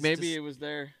 Yes. Like he's maybe just- it was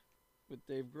there with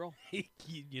Dave Grohl.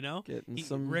 you know, Getting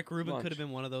some Rick Rubin lunch. could have been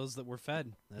one of those that were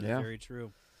fed. That is Yeah. very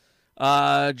true.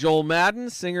 Joel Madden,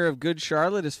 singer of Good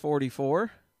Charlotte, is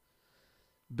 44.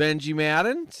 Benji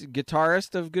Madden,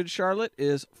 guitarist of Good Charlotte,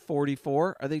 is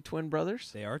 44. Are they twin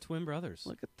brothers? They are twin brothers.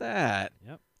 Look at that.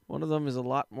 Yep. One of them is a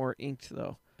lot more inked,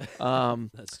 though.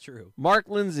 That's true. Mark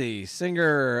Lindsay,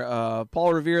 singer,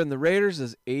 Paul Revere and the Raiders,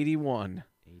 is 81.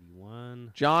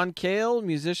 81. John Cale,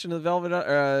 musician of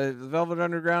the Velvet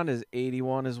Underground, is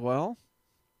 81 as well.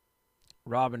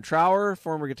 Robin Trower,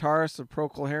 former guitarist of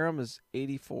Procol Harum, is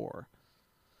 84.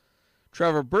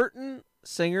 Trevor Burton,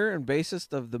 singer and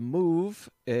bassist of The Move,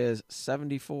 is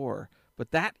 74.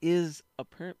 But that is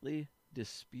apparently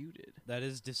disputed. That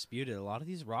is disputed. A lot of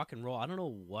these rock and roll, I don't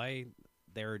know why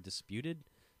they're disputed.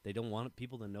 They don't want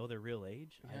people to know their real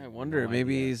age. I have wonder. no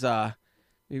Maybe idea. he's maybe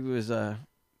he was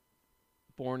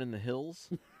born in the hills.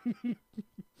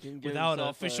 Didn't get Without an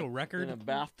himself official in record. a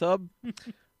bathtub.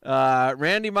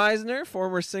 Randy Meisner,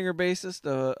 former singer bassist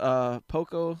of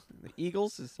Poco the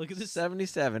Eagles, is Look at this.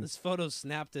 77. This photo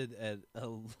snapped at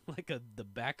the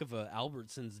back of a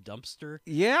Albertsons dumpster.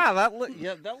 Yeah, that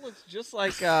looks just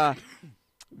like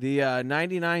the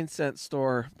 99-cent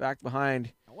store back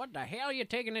behind. What the hell are you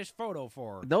taking this photo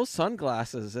for? Those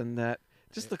sunglasses and that,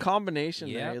 just the combination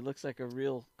Yep. there. It looks like a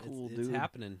real cool it's dude.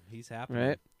 happening. He's happening.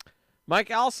 Right?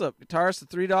 Mike Alsop, guitarist of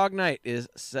Three Dog Night, is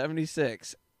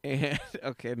 76. And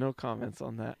okay, no comments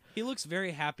on that. He looks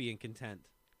very happy and content,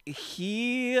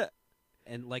 He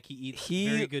and like he eats He-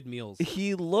 very good meals.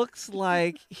 he looks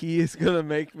like he is gonna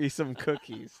make me some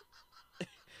cookies.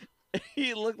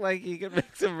 He looked like he could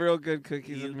make some real good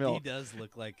cookies and He milk. does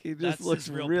look like He just that's looks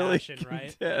his real really passion,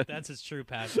 right? content. That's his true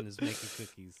passion is making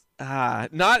cookies.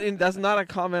 That's not a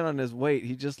comment on his weight.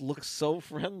 He just looks so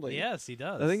friendly. Yes, he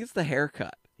does. I think it's the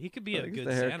haircut. he could be I a think it's good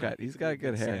the Santa. haircut. He He's could got be a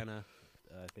good hair. Santa,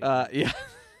 I think, Yeah.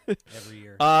 every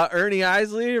year. Ernie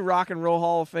Isley, Rock and Roll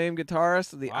Hall of Fame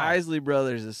guitarist of the Wow. Isley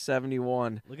Brothers, is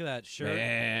 71. Look at that shirt.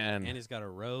 Man, And he's got a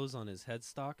rose on his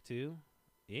headstock too.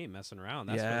 He ain't messing around.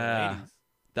 That's Yeah. for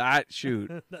that shoot.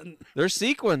 the ladies. There's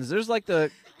sequins. There's like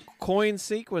the coin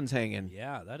sequins hanging.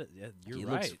 Yeah, that is. Yeah, you're He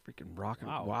right. looks freaking rocking.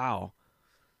 Wow. Wow.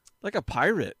 Like a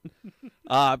pirate.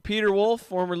 Peter Wolf,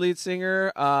 former lead singer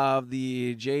of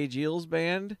the Jay Giles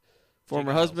Band.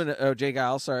 Former Giles. husband, Jay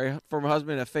Giles, sorry. Former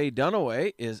husband of Faye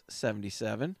Dunaway is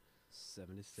 77.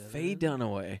 77. Faye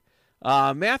Dunaway.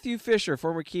 Matthew Fisher,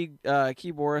 former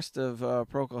keyboardist of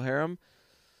Procol Harum,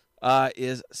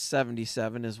 is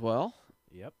 77 as well.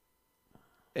 Yep.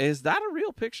 Is that a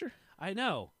real picture? I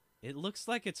know. It looks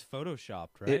like it's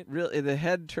photoshopped, right? It really, the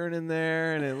head turning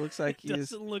there, and it looks like It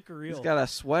doesn't look real. he's got a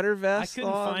sweater I vest couldn't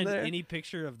on find there. any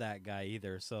picture of that guy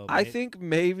either. So I think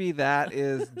maybe that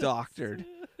is doctored,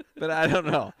 but I don't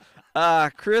know.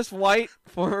 Chris White,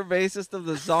 former bassist of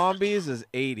the Zombies, is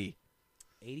 80.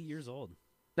 80 years old.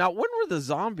 Now, when were the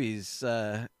Zombies?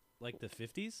 Like the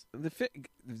 50s? That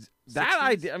 60s?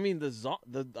 idea. I mean,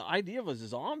 the idea of a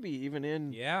zombie, even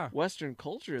in Yeah. Western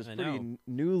culture, is I pretty know.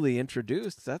 newly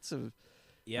introduced.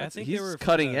 Yeah, I think he's they were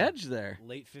cutting edge there.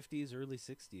 Late 50s, early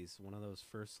 60s. One of those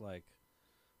first like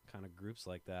kind of groups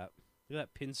like that. Look at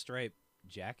that pinstripe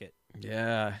jacket.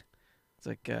 Yeah, it's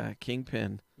like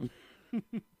Kingpin.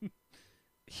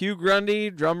 Hugh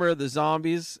Grundy, drummer of the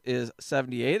Zombies, is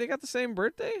 78. They got the same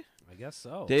birthday. I guess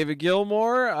so. David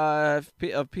Gilmour of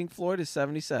Pink Floyd is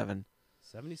 77.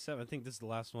 77. I think this is the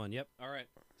last one. Yep. All right.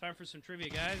 Time for some trivia,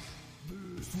 guys.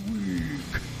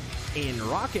 In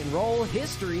rock and roll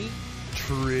history,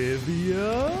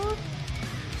 trivia.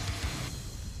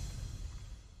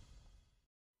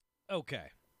 Okay.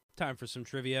 Time for some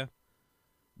trivia.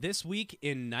 This week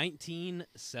in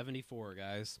 1974,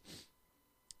 guys,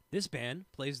 this band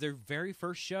plays their very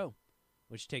first show,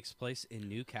 which takes place in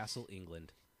Newcastle,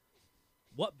 England.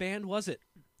 What band was it?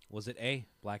 Was it A,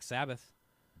 Black Sabbath,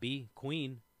 B,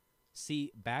 Queen,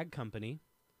 C, Bad Company,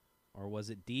 or was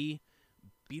it D,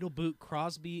 Beetleboot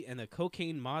Crosby and the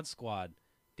Cocaine Mod Squad?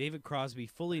 David Crosby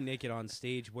fully naked on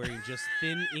stage wearing just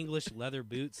thin English leather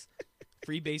boots,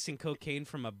 freebasing cocaine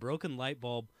from a broken light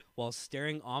bulb while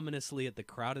staring ominously at the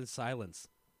crowd in silence.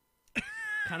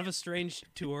 Kind of a strange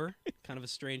tour, kind of a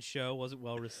strange show. Wasn't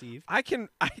well received. I can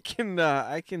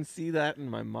see that in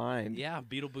my mind. Yeah,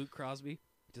 Beetleboot Crosby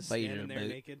just standing there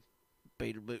naked.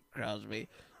 Beetleboot Crosby.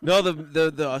 No,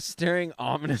 the staring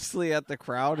ominously at the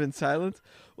crowd in silence.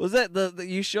 Was that the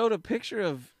you showed a picture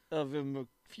of him a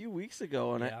few weeks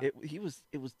ago, and Yeah. it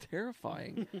was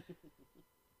terrifying. It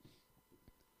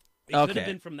could Okay. have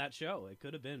been from that show. It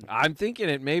could have been. I'm thinking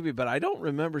it maybe, but I don't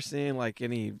remember seeing like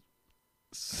any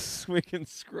swinging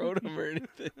scrotum or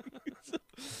anything.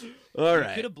 All You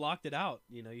right. could have blocked it out.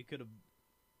 You know, you could have.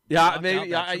 Yeah, blocked maybe. out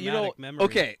Yeah, that you know. traumatic memory.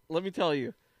 Okay, let me tell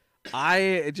you.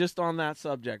 I just on that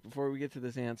subject before we get to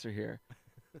this answer here.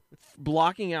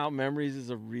 Blocking out memories is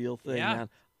a real thing, Yeah. man.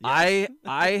 Yeah.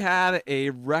 I had a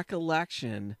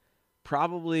recollection,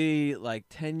 probably like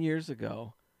 10 years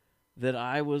ago, that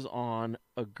I was on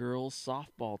a girls'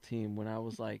 softball team when I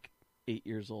was like 8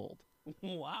 years old.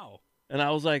 Wow. And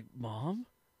I was like, Mom,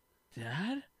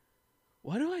 Dad,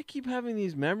 why do I keep having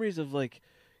these memories of like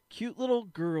cute little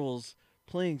girls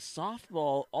playing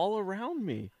softball all around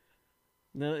me?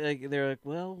 And they're like,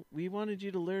 well, we wanted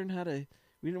you to learn how to.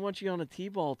 We didn't want you on a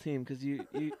t-ball team because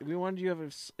we wanted you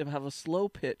to have a slow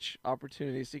pitch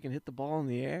opportunity so you can hit the ball in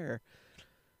the air.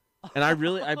 And I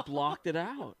blocked it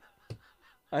out.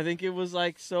 I think it was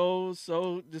like so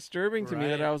disturbing to me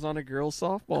that Right. I was on a girls'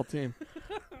 softball team.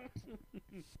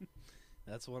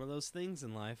 That's one of those things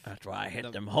in life. That's why I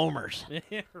hit them homers.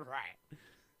 Right.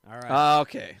 All right.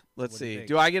 Okay, let's What do you see. think?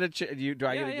 Do I get a do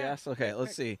I Yeah, get a yeah. guess? Okay,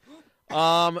 let's see.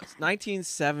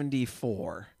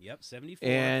 1974, Yep, 74.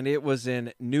 and it was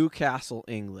in Newcastle,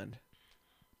 England.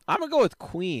 I'm gonna go with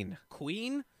Queen.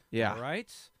 Queen. Yeah. All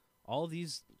right. All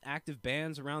these active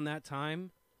bands around that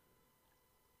time.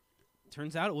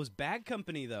 Turns out it was Bad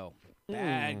Company, though.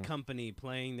 Bad Company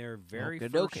playing their very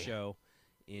first Okey-dokey. show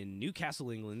in Newcastle,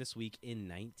 England this week in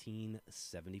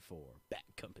 1974. Bad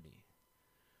Company.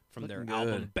 From their Looking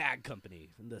album good. Bad Company,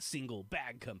 from the single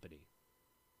Bad Company.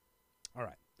 All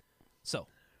right. So,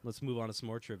 let's move on to some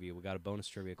more trivia. We got a bonus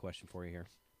trivia question for you here.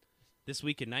 This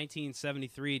week in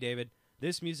 1973, David,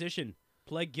 this musician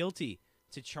pled guilty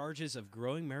to charges of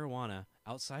growing marijuana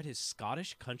outside his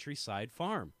Scottish countryside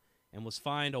farm and was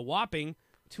fined a whopping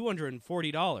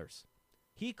 $240.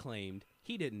 He claimed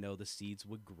he didn't know the seeds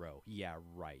would grow. Yeah,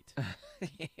 right.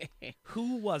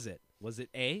 Who was it? Was it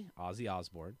A, Ozzy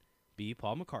Osbourne, B,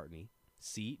 Paul McCartney,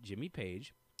 C, Jimmy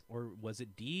Page, or was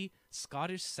it D,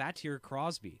 Scottish satyr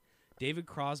Crosby? David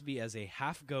Crosby as a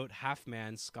half-goat,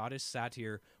 half-man Scottish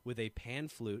satyr with a pan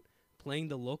flute, playing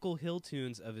the local hill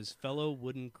tunes of his fellow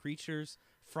wooden creatures,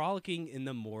 frolicking in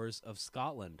the moors of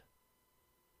Scotland.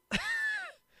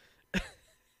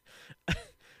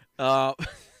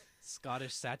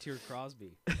 Scottish satyr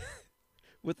Crosby.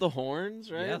 With the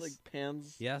horns, right? Yes. Like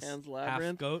Pan's Yes, Pan's half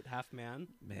Labyrinth. goat, half man,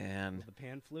 Man. with a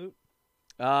pan flute.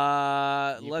 You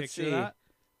Let's picture see. that?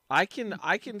 I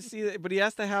can see that, but he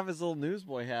has to have his little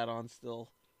newsboy hat on still.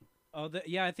 Oh,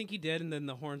 yeah, I think he did, and then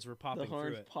the horns were popping The horns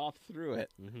through it. pop through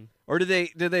it. Mhm. Or did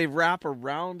they wrap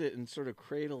around it and sort of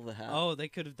cradle the hat? Oh, they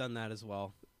could have done that as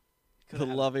well. the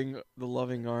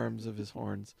loving arms of his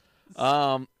horns.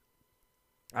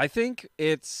 I think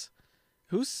it's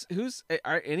who's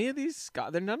are any of these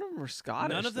none of them are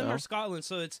Scottish. None of them are Scotland.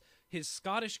 So it's his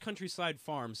Scottish countryside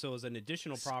farm. So as an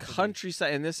additional property.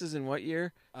 Countryside, and this is in what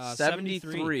year?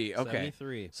 73. Okay.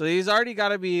 73. So he's already got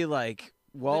to be like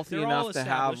wealthy They're all enough to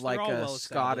have established. like They're all a well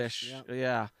Scottish. established.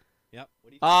 Yeah. Yep. What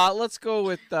do you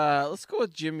think? Let's go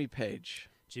with Jimmy Page.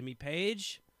 Jimmy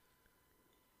Page.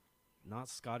 Not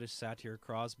Scottish Satyr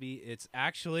Crosby. It's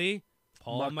actually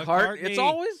Paul McCartney. It's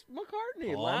always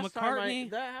McCartney. Paul Last McCartney. time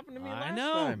that happened to me last time.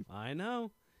 time. I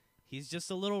know. He's just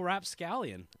a little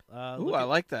rapscallion. Ooh, I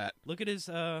like that. Look at his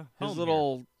home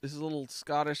His little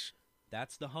Scottish.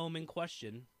 That's the home in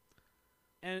question.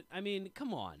 And I mean,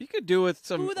 come on. You could do with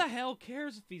some. Who the hell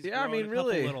cares if he's Yeah, I growing mean, a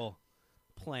couple really. little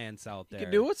plants out there? You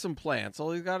could do with some plants.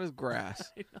 All he's got is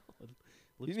grass. I know. You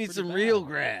Looks need pretty some bad. real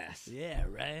grass. Yeah,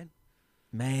 right.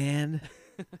 Man.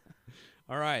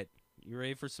 All right. You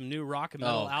ready for some new rock and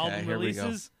metal Okay, album here we go.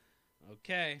 releases?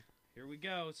 Okay. Here we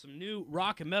go. Some new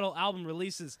rock and metal album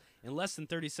releases in less than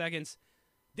 30 seconds.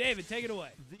 David, take it away.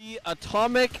 The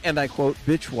Atomic, and I quote,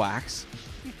 Bitch Wax,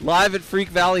 live at Freak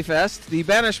Valley Fest. The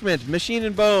Banishment, Machine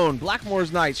and Bone,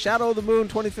 Blackmore's Night, Shadow of the Moon,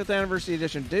 25th Anniversary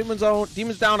Edition, Demons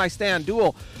Down, I Stand,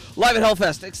 Duel, live at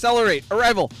Hellfest, Accelerate,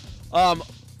 Arrival,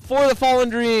 For the Fallen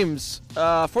Dreams,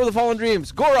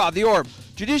 Gora, The Orb,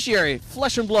 Judiciary,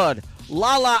 Flesh and Blood,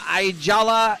 Lala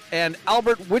Ijala, and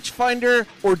Albert Witchfinder,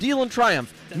 Ordeal and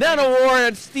Triumph, Nano War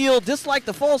and Steel, Dislike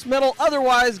the False Metal,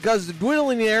 Otherwise,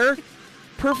 Gazduillionaire,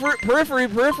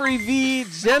 Periphery V,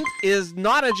 Zent is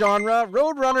not a genre,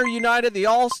 Roadrunner United, the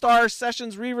All-Star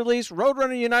Sessions re-release,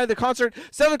 Roadrunner United, the concert,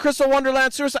 Seven Crystal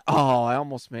Wonderland, Suicide... Oh, I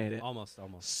almost made it. Almost.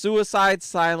 Suicide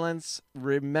Silence,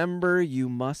 Remember You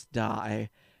Must Die,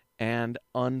 and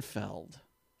Unfelled,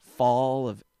 Fall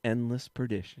of Endless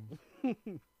Perdition.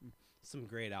 Some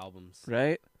great albums.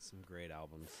 Right? Some great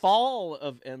albums. Fall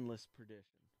of Endless Perdition.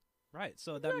 Right.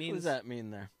 So that What means does that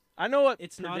mean there? I know what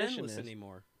it's not perdition endless is.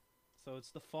 anymore. So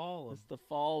it's the fall of, It's the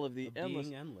fall of the of endless.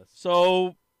 being endless.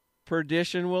 So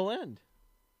perdition will end.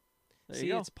 There See,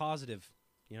 you go. it's positive.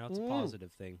 You know, it's a Mm.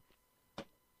 positive thing.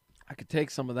 I could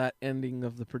take some of that ending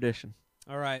of the perdition.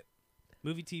 All right.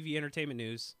 Movie, TV, entertainment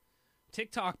news.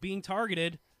 TikTok being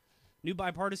targeted. New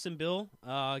bipartisan bill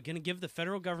going to give the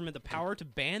federal government the power to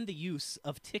ban the use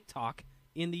of TikTok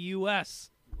in the U.S.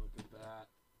 Look at that.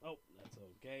 Oh, that's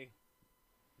okay.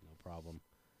 No problem.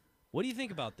 What do you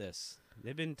think about this?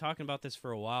 They've been talking about this for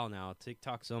a while now.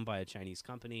 TikTok's owned by a Chinese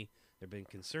company. There have been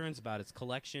concerns about its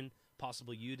collection,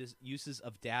 possible uses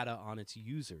of data on its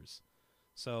users.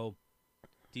 So,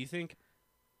 do you think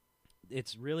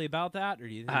it's really about that, or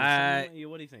do you think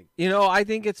what do you think? You know, I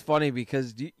think it's funny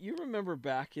because do you remember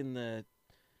back in the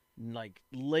I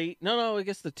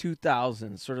guess the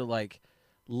 2000s, sort of like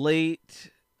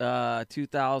late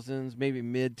 2000s, maybe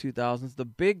mid 2000s, the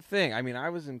big thing. I mean, I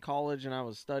was in college and I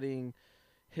was studying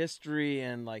history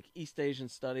and like East Asian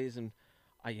studies, and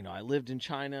I lived in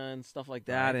China and stuff like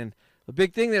that. Right. And the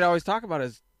big thing they'd always talk about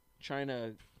is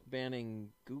China banning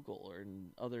Google or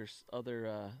other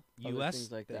U.S.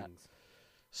 things like that. things.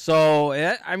 So,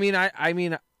 I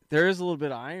mean, there is a little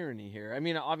bit of irony here. I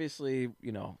mean, obviously,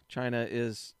 China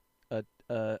is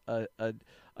a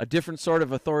different sort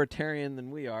of authoritarian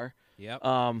than we are. Yep.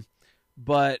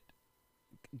 But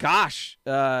gosh,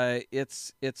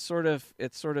 it's sort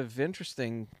of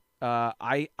interesting.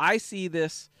 I see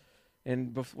this,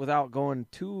 and without going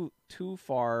too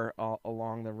far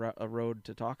along the road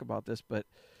to talk about this, but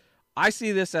I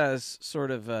see this as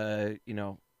sort of the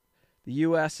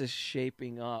U.S. is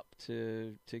shaping up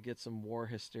to get some war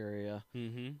hysteria.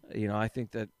 Mm-hmm. I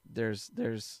think that there's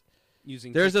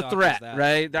Using a TikTok threat, as that.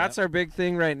 right? That's our big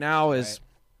thing right now is,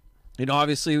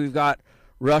 obviously we've got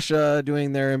Russia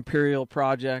doing their imperial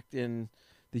project in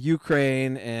the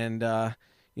Ukraine, and,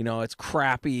 it's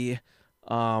crappy.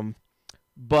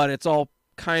 But it's all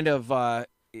kind of,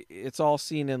 it's all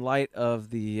seen in light of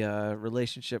the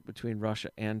relationship between Russia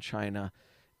and China.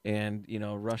 And,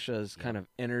 Russia's kind of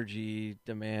energy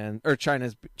demand, or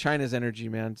China's energy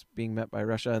demands being met by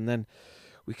Russia. And then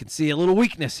we can see a little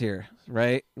weakness here,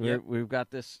 right? Yep. We've got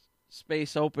this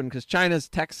space open because China's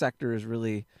tech sector is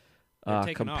really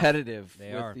competitive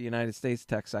with the United States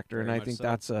tech sector. Very and I much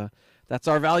think so. that's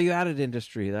our value-added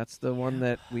industry. That's the one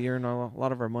that we earn a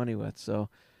lot of our money with. So,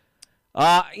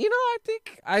 I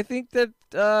think that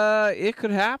it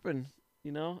could happen.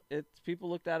 People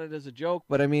looked at it as a joke,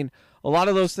 but I mean, a lot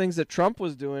of those things that Trump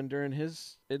was doing during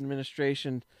his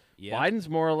administration, Biden's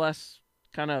more or less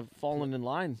kind of fallen in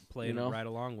line. Playing right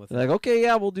along with They're like, okay,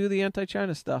 yeah, we'll do the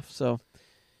anti-China stuff. So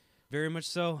Very much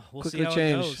so. We'll Quickly see how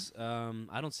change. it goes.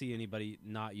 I don't see anybody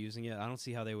not using it. I don't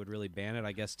see how they would really ban it.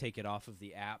 I guess take it off of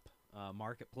the app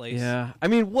marketplace. Yeah. I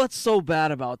mean, what's so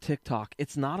bad about TikTok?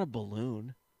 It's not a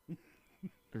balloon.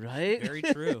 Right? Very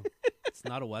true. It's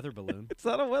not a weather balloon. It's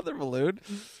not a weather balloon.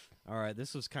 All right,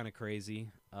 this was kind of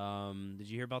crazy. Did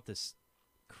you hear about this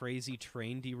crazy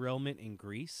train derailment in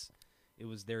Greece? It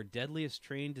was their deadliest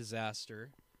train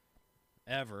disaster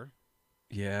ever.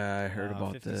 Yeah, I heard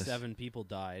about 57 people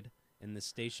died, and the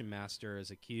station master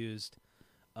is accused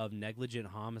of negligent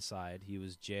homicide. He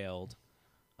was jailed.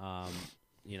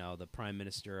 The prime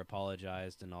minister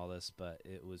apologized and all this, but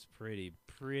it was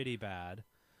pretty bad.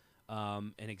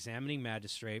 An examining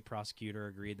magistrate, prosecutor,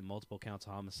 agreed that multiple counts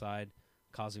of homicide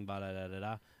causing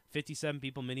 57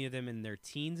 people, many of them in their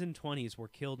teens and 20s, were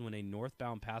killed when a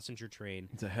northbound passenger train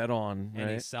It's a head-on, and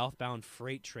right? a southbound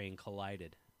freight train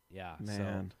collided. Yeah,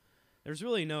 Man. so there's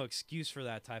really no excuse for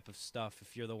that type of stuff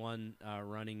if you're the one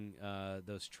running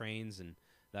those trains, and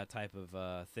that type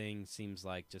of thing seems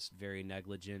like just very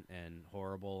negligent and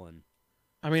horrible. And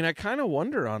I mean, I kind of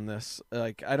wonder on this.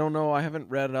 Like, I don't know. I haven't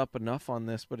read up enough on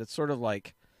this, but it's sort of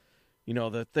like,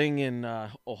 the thing in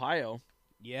Ohio,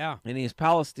 yeah, in East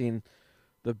Palestine,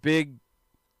 the big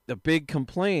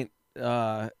complaint,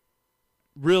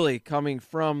 really coming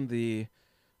from the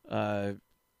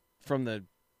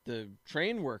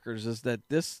train workers is that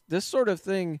this sort of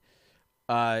thing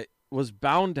was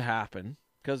bound to happen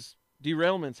because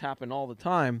derailments happen all the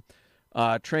time.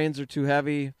 Trains are too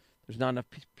heavy. There's not enough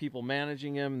people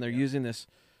managing them. They're using this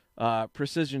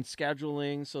precision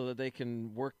scheduling so that they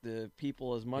can work the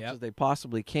people as much as they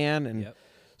possibly can. And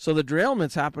so the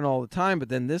derailments happen all the time, but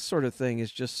then this sort of thing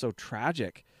is just so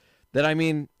tragic that, I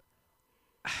mean,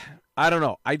 I don't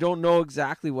know. I don't know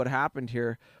exactly what happened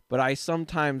here, but I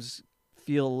sometimes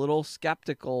feel a little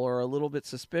skeptical or a little bit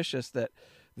suspicious that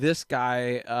this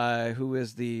guy who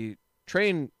is the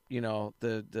train,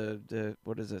 the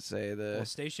what does it say? The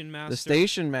station master. The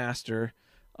station master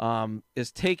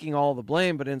is taking all the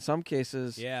blame, but in some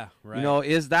cases,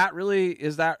 is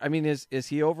is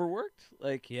he overworked?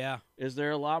 Like, is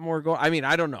there a lot more going? I mean,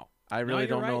 I don't know. I really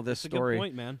don't know this story. Good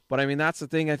point, man. But I mean, that's the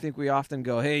thing. I think we often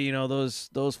go, hey,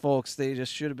 those folks, they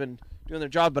just should have been doing their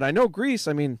job. But I know Greece,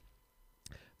 I mean,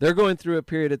 they're going through a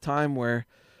period of time where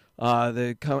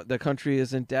the country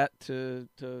is in debt to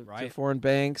foreign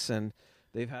banks, and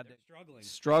they've had to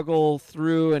struggle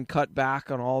through and cut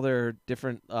back on all their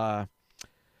different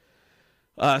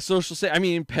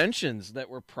pensions that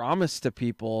were promised to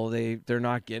people. They're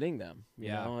not getting them. You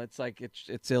know, it's like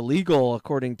it's illegal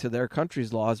according to their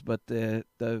country's laws, but the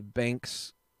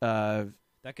banks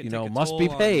must be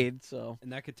paid.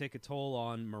 And that could take a toll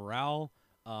on morale,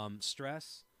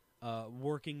 stress,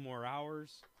 working more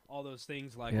hours, all those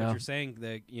things like what you're saying.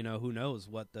 That who knows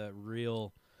what the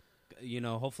real.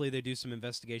 Hopefully they do some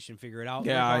investigation, figure it out.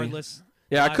 Regardless.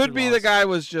 It could be the guy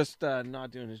was just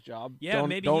not doing his job. Yeah,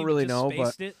 maybe don't really know,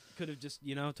 but it could have just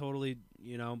totally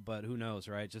but who knows,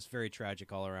 right? Just very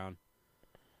tragic all around.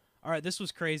 All right, this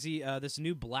was crazy. This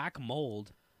new black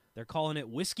mold, they're calling it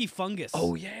Whiskey Fungus.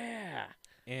 Oh yeah,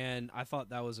 and I thought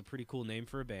that was a pretty cool name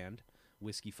for a band,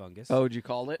 Whiskey Fungus. Oh, would you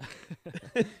call it?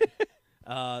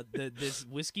 This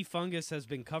Whiskey Fungus has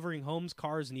been covering homes,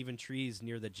 cars, and even trees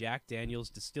near the Jack Daniels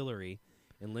distillery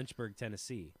in Lynchburg,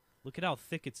 Tennessee. Look at how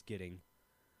thick it's getting.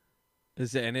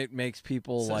 And it makes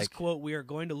people says, quote, "We are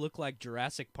going to look like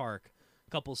Jurassic Park."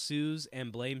 Couple sues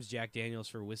and blames Jack Daniels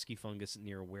for whiskey fungus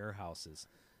near warehouses.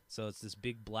 So it's this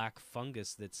big black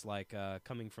fungus that's like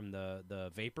coming from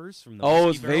the vapors from the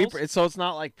whiskey barrels. Vapor. So it's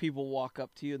not like people walk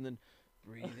up to you and then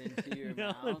breathe into your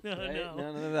mouth. No.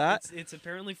 None of that. It's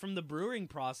apparently from the brewing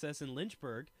process in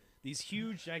Lynchburg. These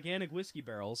huge, gigantic whiskey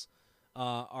barrels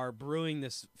are brewing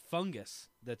this fungus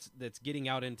that's getting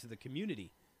out into the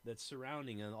community that's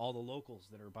surrounding and all the locals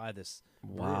that are by this.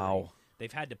 Wow. Brewery.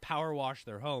 They've had to power wash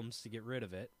their homes to get rid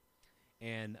of it,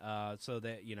 and so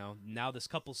that now this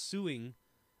couple's suing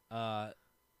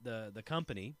the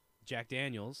company Jack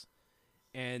Daniels,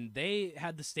 and they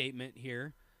had the statement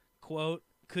here, quote,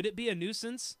 "Could it be a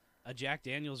nuisance?" A Jack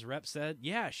Daniels rep said,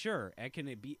 "Yeah, sure. It can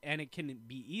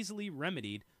be easily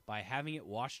remedied by having it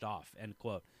washed off." End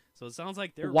quote. So it sounds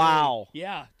like they're really,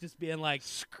 just being like,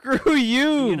 screw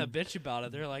you, being a bitch about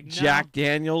it. They're like, no, Jack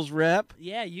Daniels rep.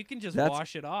 Yeah, you can just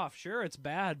wash it off. Sure, it's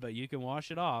bad, but you can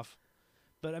wash it off.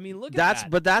 But I mean, look at that.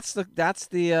 But that's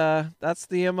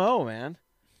the MO, man.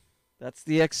 That's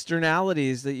the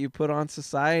externalities that you put on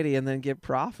society and then get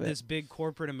profit. This big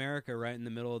corporate America right in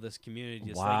the middle of this community,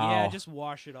 just like, just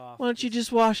wash it off. Why don't you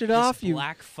just wash it off, you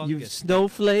black fungus, you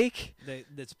snowflake?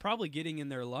 That's probably getting in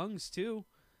their lungs too.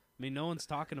 I mean, no one's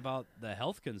talking about the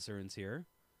health concerns here.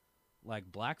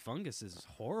 like black fungus is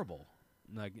horrible.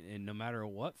 Like, and no matter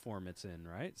what form it's in,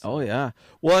 right? Oh yeah.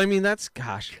 Well, I mean, that's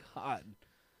gosh. God.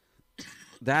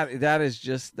 That is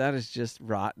just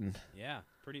rotten. Yeah,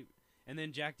 pretty. And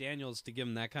then Jack Daniels to give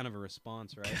him that kind of a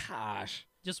response, right? Gosh.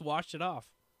 Just washed it off.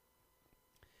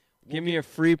 Give me a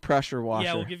free pressure washer.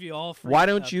 Yeah, we'll give you all free. Why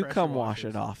don't you pressure come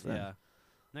washers. wash it off then? Yeah. Isn't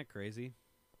that crazy?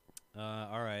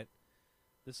 All right.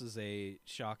 This is a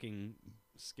shocking,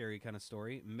 scary kind of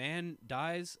story. Man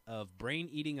dies of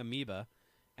brain-eating amoeba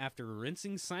after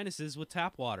rinsing sinuses with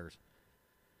tap water.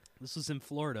 This was in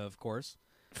Florida, of course.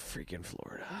 Freaking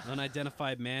Florida.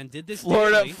 Unidentified man did this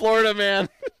Florida daily. man.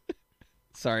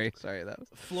 Sorry, that was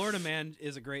Florida Man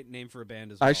is a great name for a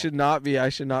band as well. I should not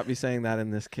be saying that in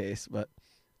this case, but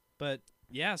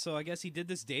yeah, so I guess he did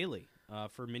this daily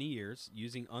for many years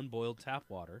using unboiled tap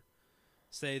water.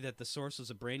 Say that the source was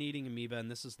a brain-eating amoeba,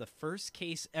 and this is the first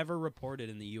case ever reported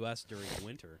in the U.S. during the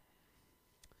winter.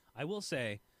 I will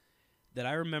say that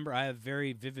I have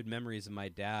very vivid memories of my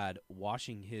dad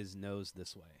washing his nose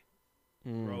this way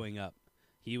growing up.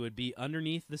 He would be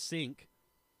underneath the sink,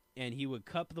 and he would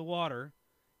cup the water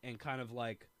and kind of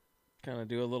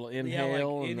do a little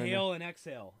inhale. Inhale and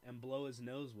exhale and blow his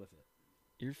nose with it.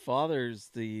 Your father's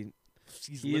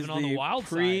He's living on the wild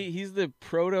side. He's the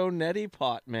proto neti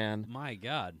pot man. My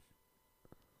God.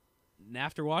 And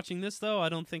after watching this, though, I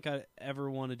don't think I ever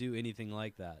want to do anything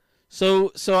like that.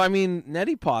 So I mean,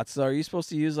 neti pots, though, are you supposed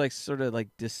to use sort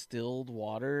of distilled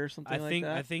water or something like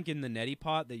that? I think in the neti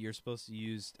pot that you're supposed to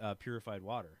use purified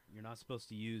water. You're not supposed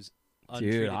to use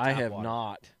untreated Dude, I tap have water.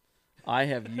 not. I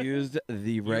have used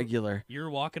the regular.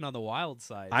 You're walking on the wild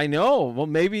side. I know. Well,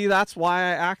 maybe that's why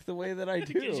I act the way that I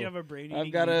do. Because you have a brain-eating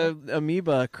I've got a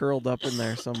amoeba curled up in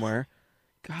there somewhere.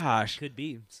 Gosh. Could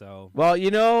be. So.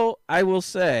 Well, I will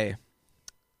say,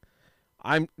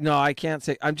 I can't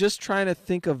say. I'm just trying to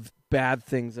think of bad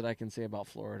things that I can say about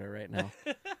Florida right now.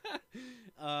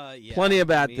 Yeah. Plenty of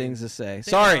bad things to say.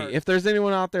 Sorry, if there's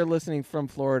anyone out there listening from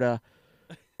Florida,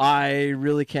 I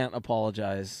really can't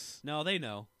apologize. No, they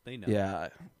know. They know. Yeah.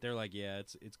 They're like, yeah,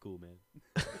 it's cool,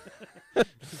 man.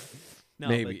 No,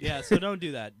 maybe. But yeah, so don't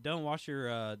do that. Don't wash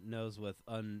your nose with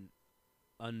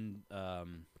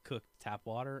cooked tap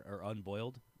water or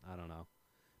unboiled. I don't know.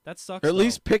 That sucks. Or at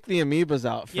least pick the amoebas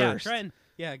out first. Yeah, try and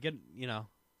get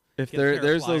if get a pair of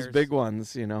there's those pliers. big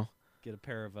ones, Get a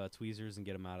pair of tweezers and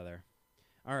get them out of there.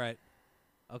 All right.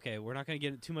 Okay, we're not going to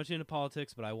get too much into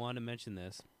politics, but I wanted to mention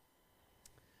this.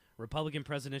 Republican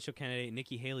presidential candidate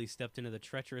Nikki Haley stepped into the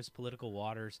treacherous political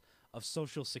waters of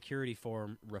Social Security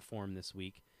reform this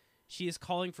week. She is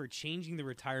calling for changing the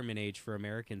retirement age for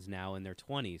Americans now in their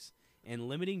 20s and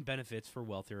limiting benefits for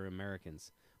wealthier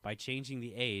Americans. By changing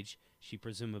the age, she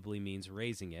presumably means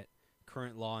raising it.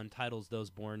 Current law entitles those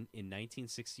born in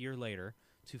 1960 or later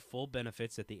to full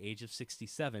benefits at the age of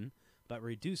 67, but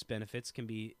reduced benefits can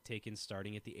be taken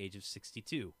starting at the age of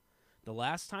 62. The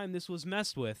last time this was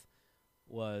messed with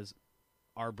was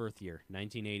our birth year,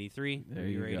 1983. There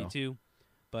we you were go. 82.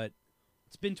 But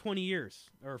it's been 20 years,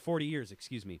 or 40 years,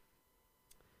 excuse me.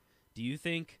 Do you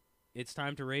think it's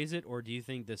time to raise it, or do you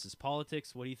think this is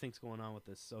politics? What do you think's going on with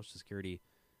this Social Security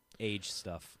age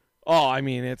stuff? Oh, I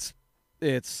mean, it's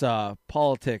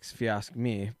politics, if you ask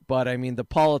me. But, I mean, the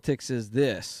politics is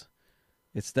this.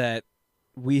 It's that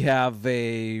we have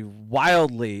a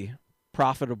wildly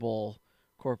profitable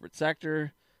corporate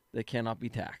sector that cannot be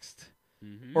taxed.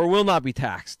 Or will not be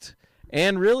taxed.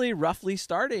 And really roughly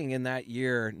starting in that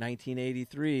year,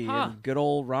 1983, in good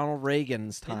old Ronald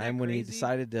Reagan's time when he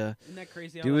decided to Isn't that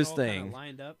crazy how do that his all thing. kinda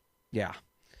lined up? Yeah.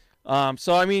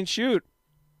 So, I mean, shoot.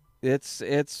 It's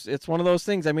one of those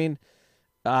things. I mean,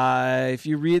 if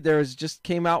you read, just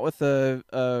came out with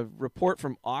a report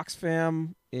from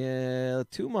Oxfam 2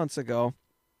 months ago.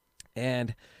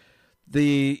 And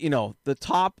the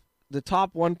top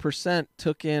 1%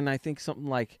 took in, I think, something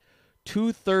like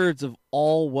 2/3 of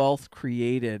all wealth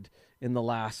created in the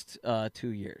last 2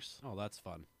 years. Oh, that's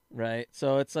fun. Right.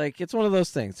 So it's one of those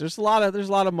things. There's a lot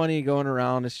of money going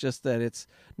around. It's just that it's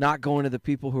not going to the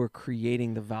people who are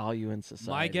creating the value in society.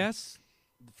 My guess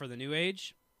for the new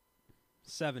age,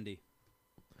 70.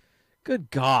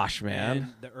 Good gosh, man.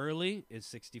 And the early is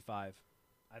 65.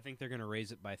 I think they're going to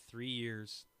raise it by 3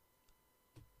 years.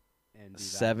 And do that.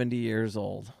 70 years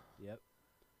old. Yep.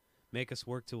 Make us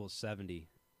work till 70,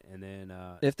 and then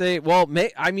if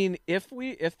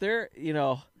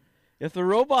the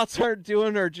robots aren't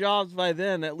doing their jobs by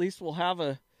then, at least we'll have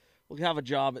a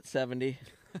job at 70.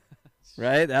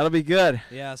 Right? That'll be good.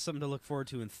 Yeah, something to look forward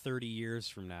to in 30 years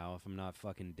from now if I'm not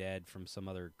fucking dead from some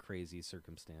other crazy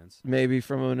circumstance. Maybe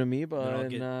from an amoeba.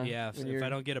 If I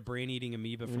don't get a brain-eating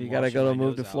amoeba from you got to go to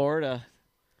move to out. Florida.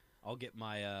 I'll get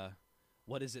my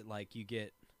what is it like? You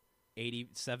get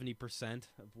 70%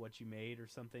 of what you made or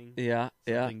something. Yeah,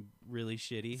 something really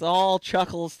shitty. It's all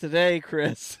chuckles today,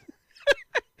 Chris.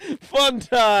 Fun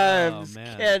times,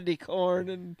 man. candy corn,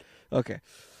 and okay.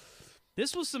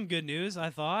 This was some good news. I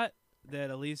thought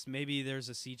that at least maybe there's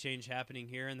a sea change happening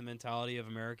here in the mentality of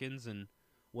Americans and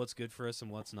what's good for us and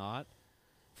what's not.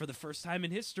 For the first time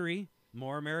in history,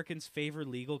 more Americans favor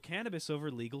legal cannabis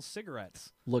over legal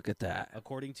cigarettes. Look at that.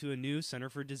 According to a new Center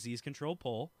for Disease Control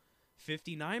poll,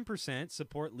 59%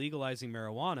 support legalizing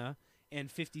marijuana and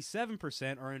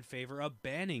 57% are in favor of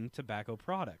banning tobacco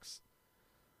products.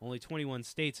 Only 21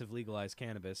 states have legalized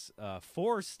cannabis.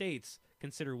 4 states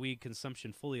consider weed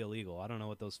consumption fully illegal. I don't know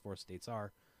what those 4 states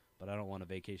are, but I don't want a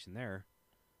vacation there.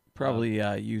 Probably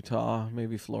Utah,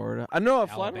 maybe Florida. I know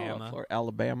Alabama.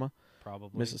 Alabama,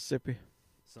 Probably. Mississippi.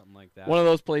 Something like that. One of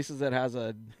those places that has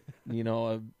a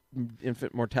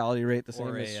infant mortality rate the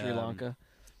same as Sri Lanka.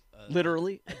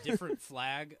 Literally. A different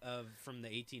flag from the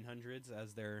 1800s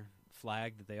as their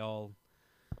flag that they all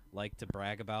like to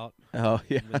brag about. Oh,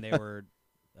 yeah. When they were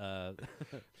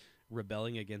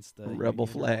rebelling against the rebel Union or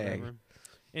flag. whatever.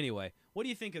 Anyway, what do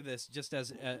you think of this just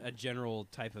as a general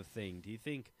type of thing? Do you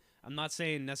think, I'm not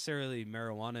saying necessarily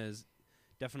marijuana is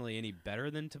definitely any better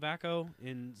than tobacco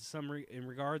in some in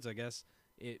regards. I guess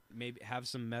it may have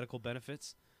some medical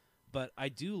benefits, but I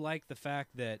do like the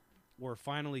fact that we're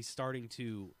finally starting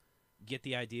to get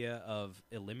the idea of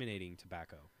eliminating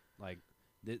tobacco. Like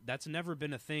that's never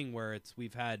been a thing where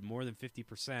we've had more than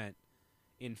 50%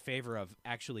 in favor of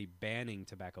actually banning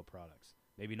tobacco products.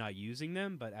 Maybe not using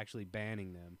them, but actually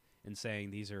banning them and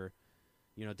saying these are,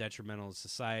 detrimental to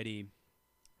society.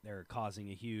 They're causing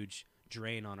a huge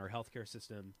drain on our healthcare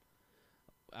system.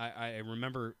 I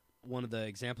remember one of the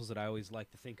examples that I always like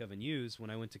to think of and use when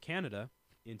I went to Canada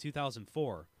in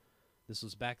 2004. This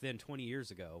was back then 20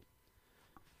 years ago.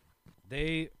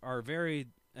 They are very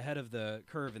ahead of the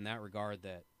curve in that regard,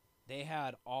 that they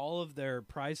had all of their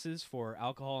prices for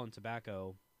alcohol and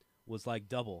tobacco was like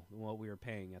double what we were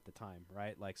paying at the time,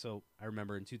 right? Like, so I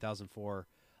remember in 2004,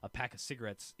 a pack of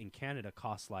cigarettes in Canada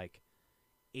cost like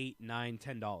 $8, $9,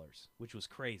 $10, which was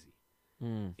crazy.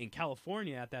 In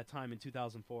California at that time in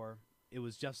 2004, it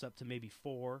was just up to maybe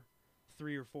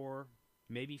 3 or 4,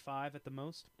 maybe 5 at the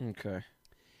most. Okay.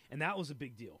 And that was a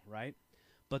big deal, right?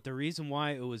 But the reason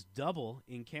why it was double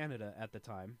in Canada at the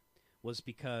time was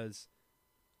because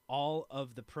all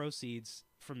of the proceeds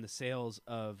from the sales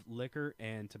of liquor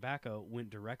and tobacco went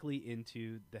directly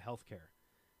into the healthcare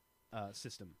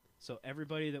system. So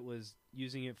everybody that was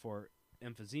using it for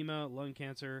emphysema, lung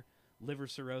cancer, liver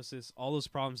cirrhosis, all those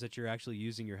problems that you're actually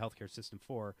using your healthcare system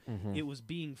for, it was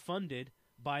being funded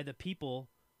by the people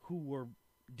who were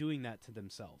doing that to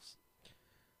themselves.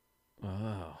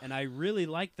 Oh. And I really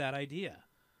like that idea,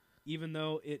 even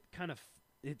though it kind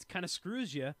of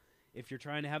screws you. If you're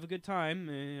trying to have a good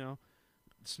time,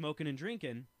 smoking and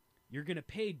drinking, you're going to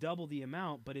pay double the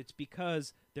amount, but it's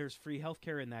because there's free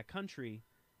healthcare in that country,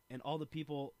 and all the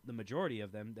people, the majority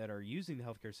of them that are using the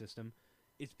healthcare system,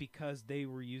 it's because they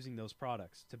were using those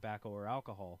products, tobacco or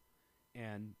alcohol,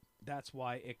 and that's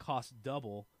why it costs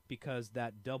double, because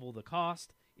that double the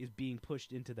cost is being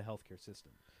pushed into the healthcare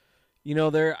system.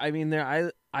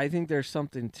 I think there's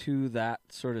something to that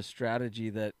sort of strategy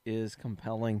that is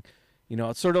compelling.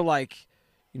 It's sort of like,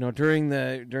 during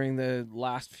the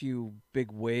last few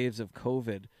big waves of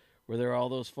COVID, where there are all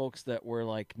those folks that were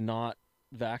like not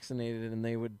vaccinated, and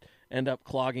they would end up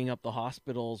clogging up the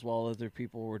hospitals while other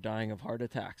people were dying of heart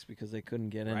attacks because they couldn't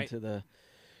get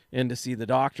in to see the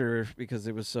doctor because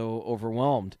it was so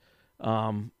overwhelmed.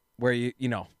 Where you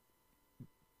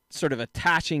sort of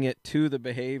attaching it to the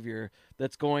behavior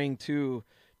that's going to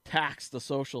tax the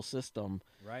social system,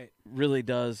 right, really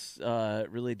does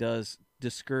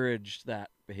discourage that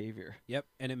behavior. Yep,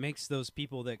 and it makes those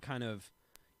people that kind of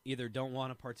either don't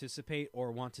want to participate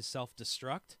or want to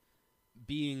self-destruct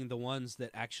being the ones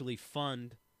that actually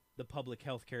fund the public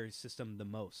healthcare system the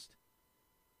most.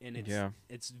 And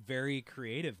it's very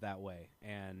creative that way.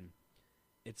 And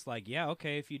it's like, yeah,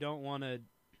 okay, if you don't want to,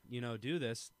 do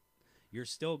this, you're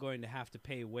still going to have to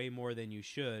pay way more than you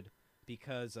should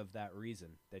because of that reason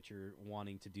that you're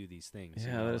wanting to do these things.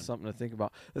 Yeah, that is something to think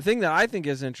about. The thing that I think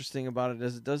is interesting about it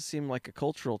is it does seem like a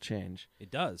cultural change.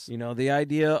 It does. The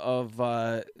idea of,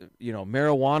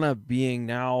 marijuana being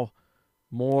now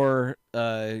more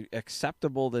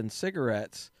acceptable than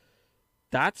cigarettes,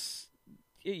 it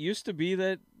used to be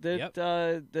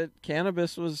that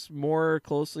cannabis was more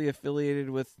closely affiliated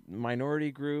with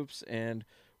minority groups and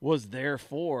was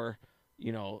therefore,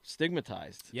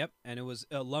 stigmatized. Yep, and it was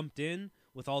lumped in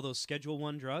with all those Schedule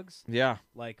 1 drugs, Yeah.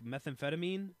 like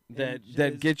methamphetamine,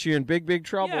 That gets you in big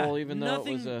trouble, yeah, even though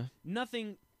it was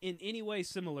nothing in any way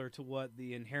similar to what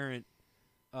the inherent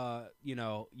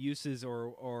uses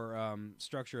or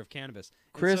structure of cannabis.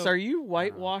 And Chris, so- are you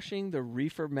whitewashing the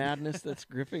reefer madness that's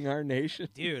gripping our nation?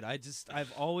 Dude,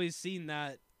 I've always seen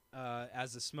that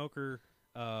as a smoker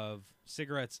of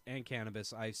cigarettes and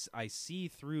cannabis. I see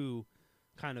through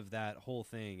kind of that whole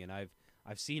thing, and I've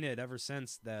seen it ever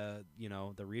since the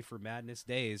reefer madness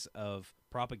days of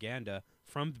propaganda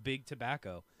from big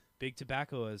tobacco. Big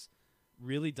tobacco has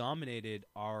really dominated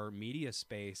our media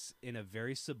space in a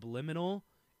very subliminal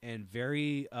and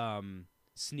very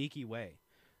sneaky way.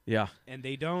 Yeah. And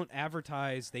they don't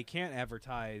advertise. They can't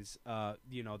advertise.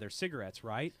 Their cigarettes,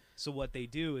 right? So what they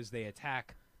do is they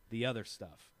attack the other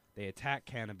stuff. They attack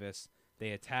cannabis.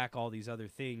 They attack all these other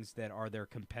things that are their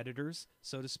competitors,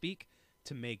 so to speak,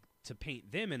 to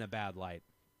paint them in a bad light.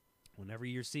 Whenever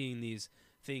you're seeing these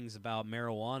things about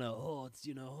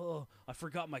marijuana, I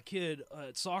forgot my kid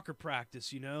at soccer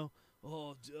practice. I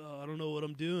don't know what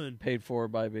I'm doing. Paid for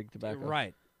by big tobacco.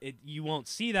 Right. You won't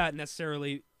see that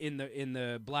necessarily in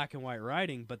the black and white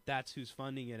writing, but that's who's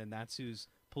funding it, and that's who's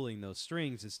pulling those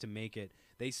strings, is to make it.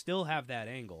 They still have that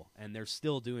angle, and they're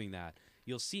still doing that.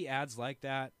 You'll see ads like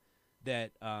that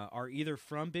are either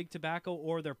from big tobacco,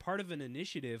 or they're part of an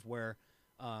initiative where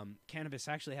cannabis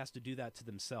actually has to do that to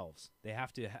themselves. They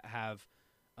have to have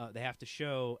they have to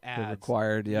show ads. They're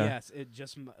required, yeah. Yes, it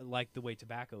just like the way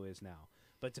tobacco is now.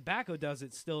 But tobacco does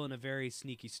it still in a very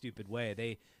sneaky, stupid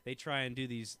way. They try and do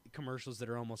these commercials that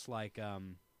are almost like a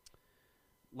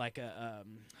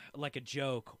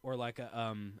joke, or like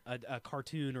a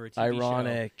cartoon or a TV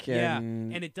Ironic show.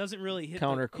 and and it doesn't really hit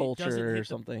counterculture or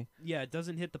something. It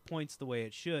doesn't hit the points the way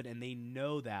it should, and they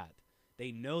know that.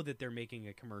 They know that they're making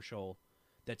a commercial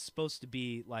that's supposed to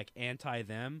be like anti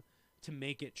them, to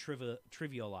make it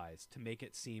trivialized, to make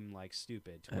it seem like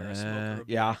stupid, to where a smoker would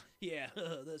be like,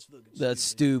 that's fucking stupid. That's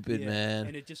stupid, man.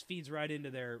 And it just feeds right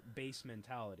into their base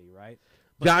mentality, right?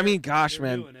 Yeah, I mean, gosh, they're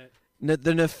man. doing it.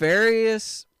 The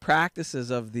nefarious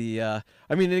practices of the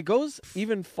it goes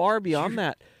even far beyond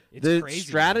that. It's The crazy,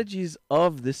 strategies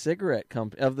of the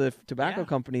of the tobacco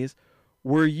companies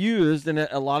were used in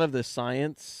a lot of the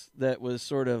science that was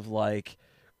sort of like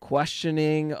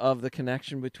questioning of the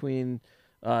connection between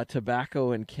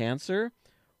tobacco and cancer.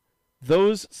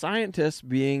 Those scientists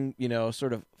being,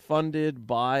 sort of funded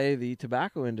by the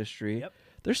tobacco industry. Yep.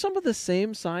 They're some of the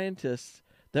same scientists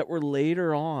that were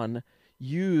later on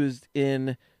used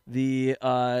in the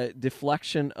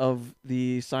deflection of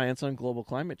the science on global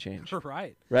climate change.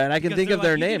 Right. Right. And I can Because think they're of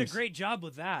their like, you names. did a great job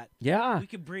with that. Yeah. We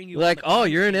could bring you Like, on the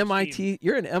climate you're an change MIT, team.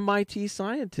 you're an MIT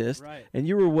scientist, Right. and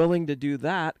you were willing to do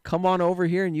that. Come on over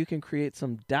here, and you can create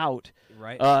some doubt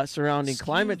Right. surrounding Skew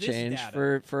climate this change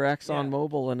data. for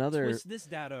ExxonMobil and other. Twist this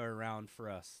data around for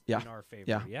us Yeah. in our favor.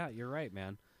 Yeah. Yeah, you're right,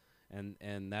 man.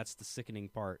 And that's the sickening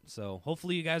part. So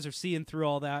hopefully you guys are seeing through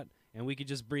all that, and we could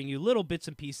just bring you little bits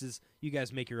and pieces. You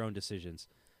guys make your own decisions.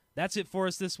 That's it for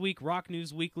us this week.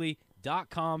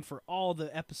 RockNewsWeekly.com for all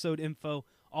the episode info,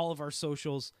 all of our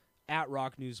socials at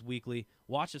Rock News Weekly.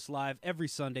 Watch us live every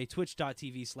Sunday,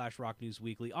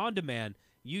 twitch.tv/RockNewsWeekly. On demand,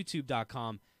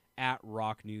 youtube.com at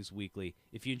Rock News Weekly.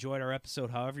 If you enjoyed our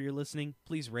episode, however you're listening,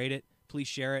 please rate it. Please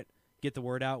share it. Get the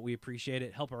word out. We appreciate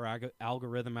it. Help our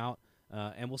algorithm out.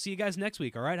 And we'll see you guys next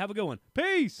week, all right? Have a good one.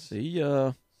 Peace! See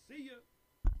ya.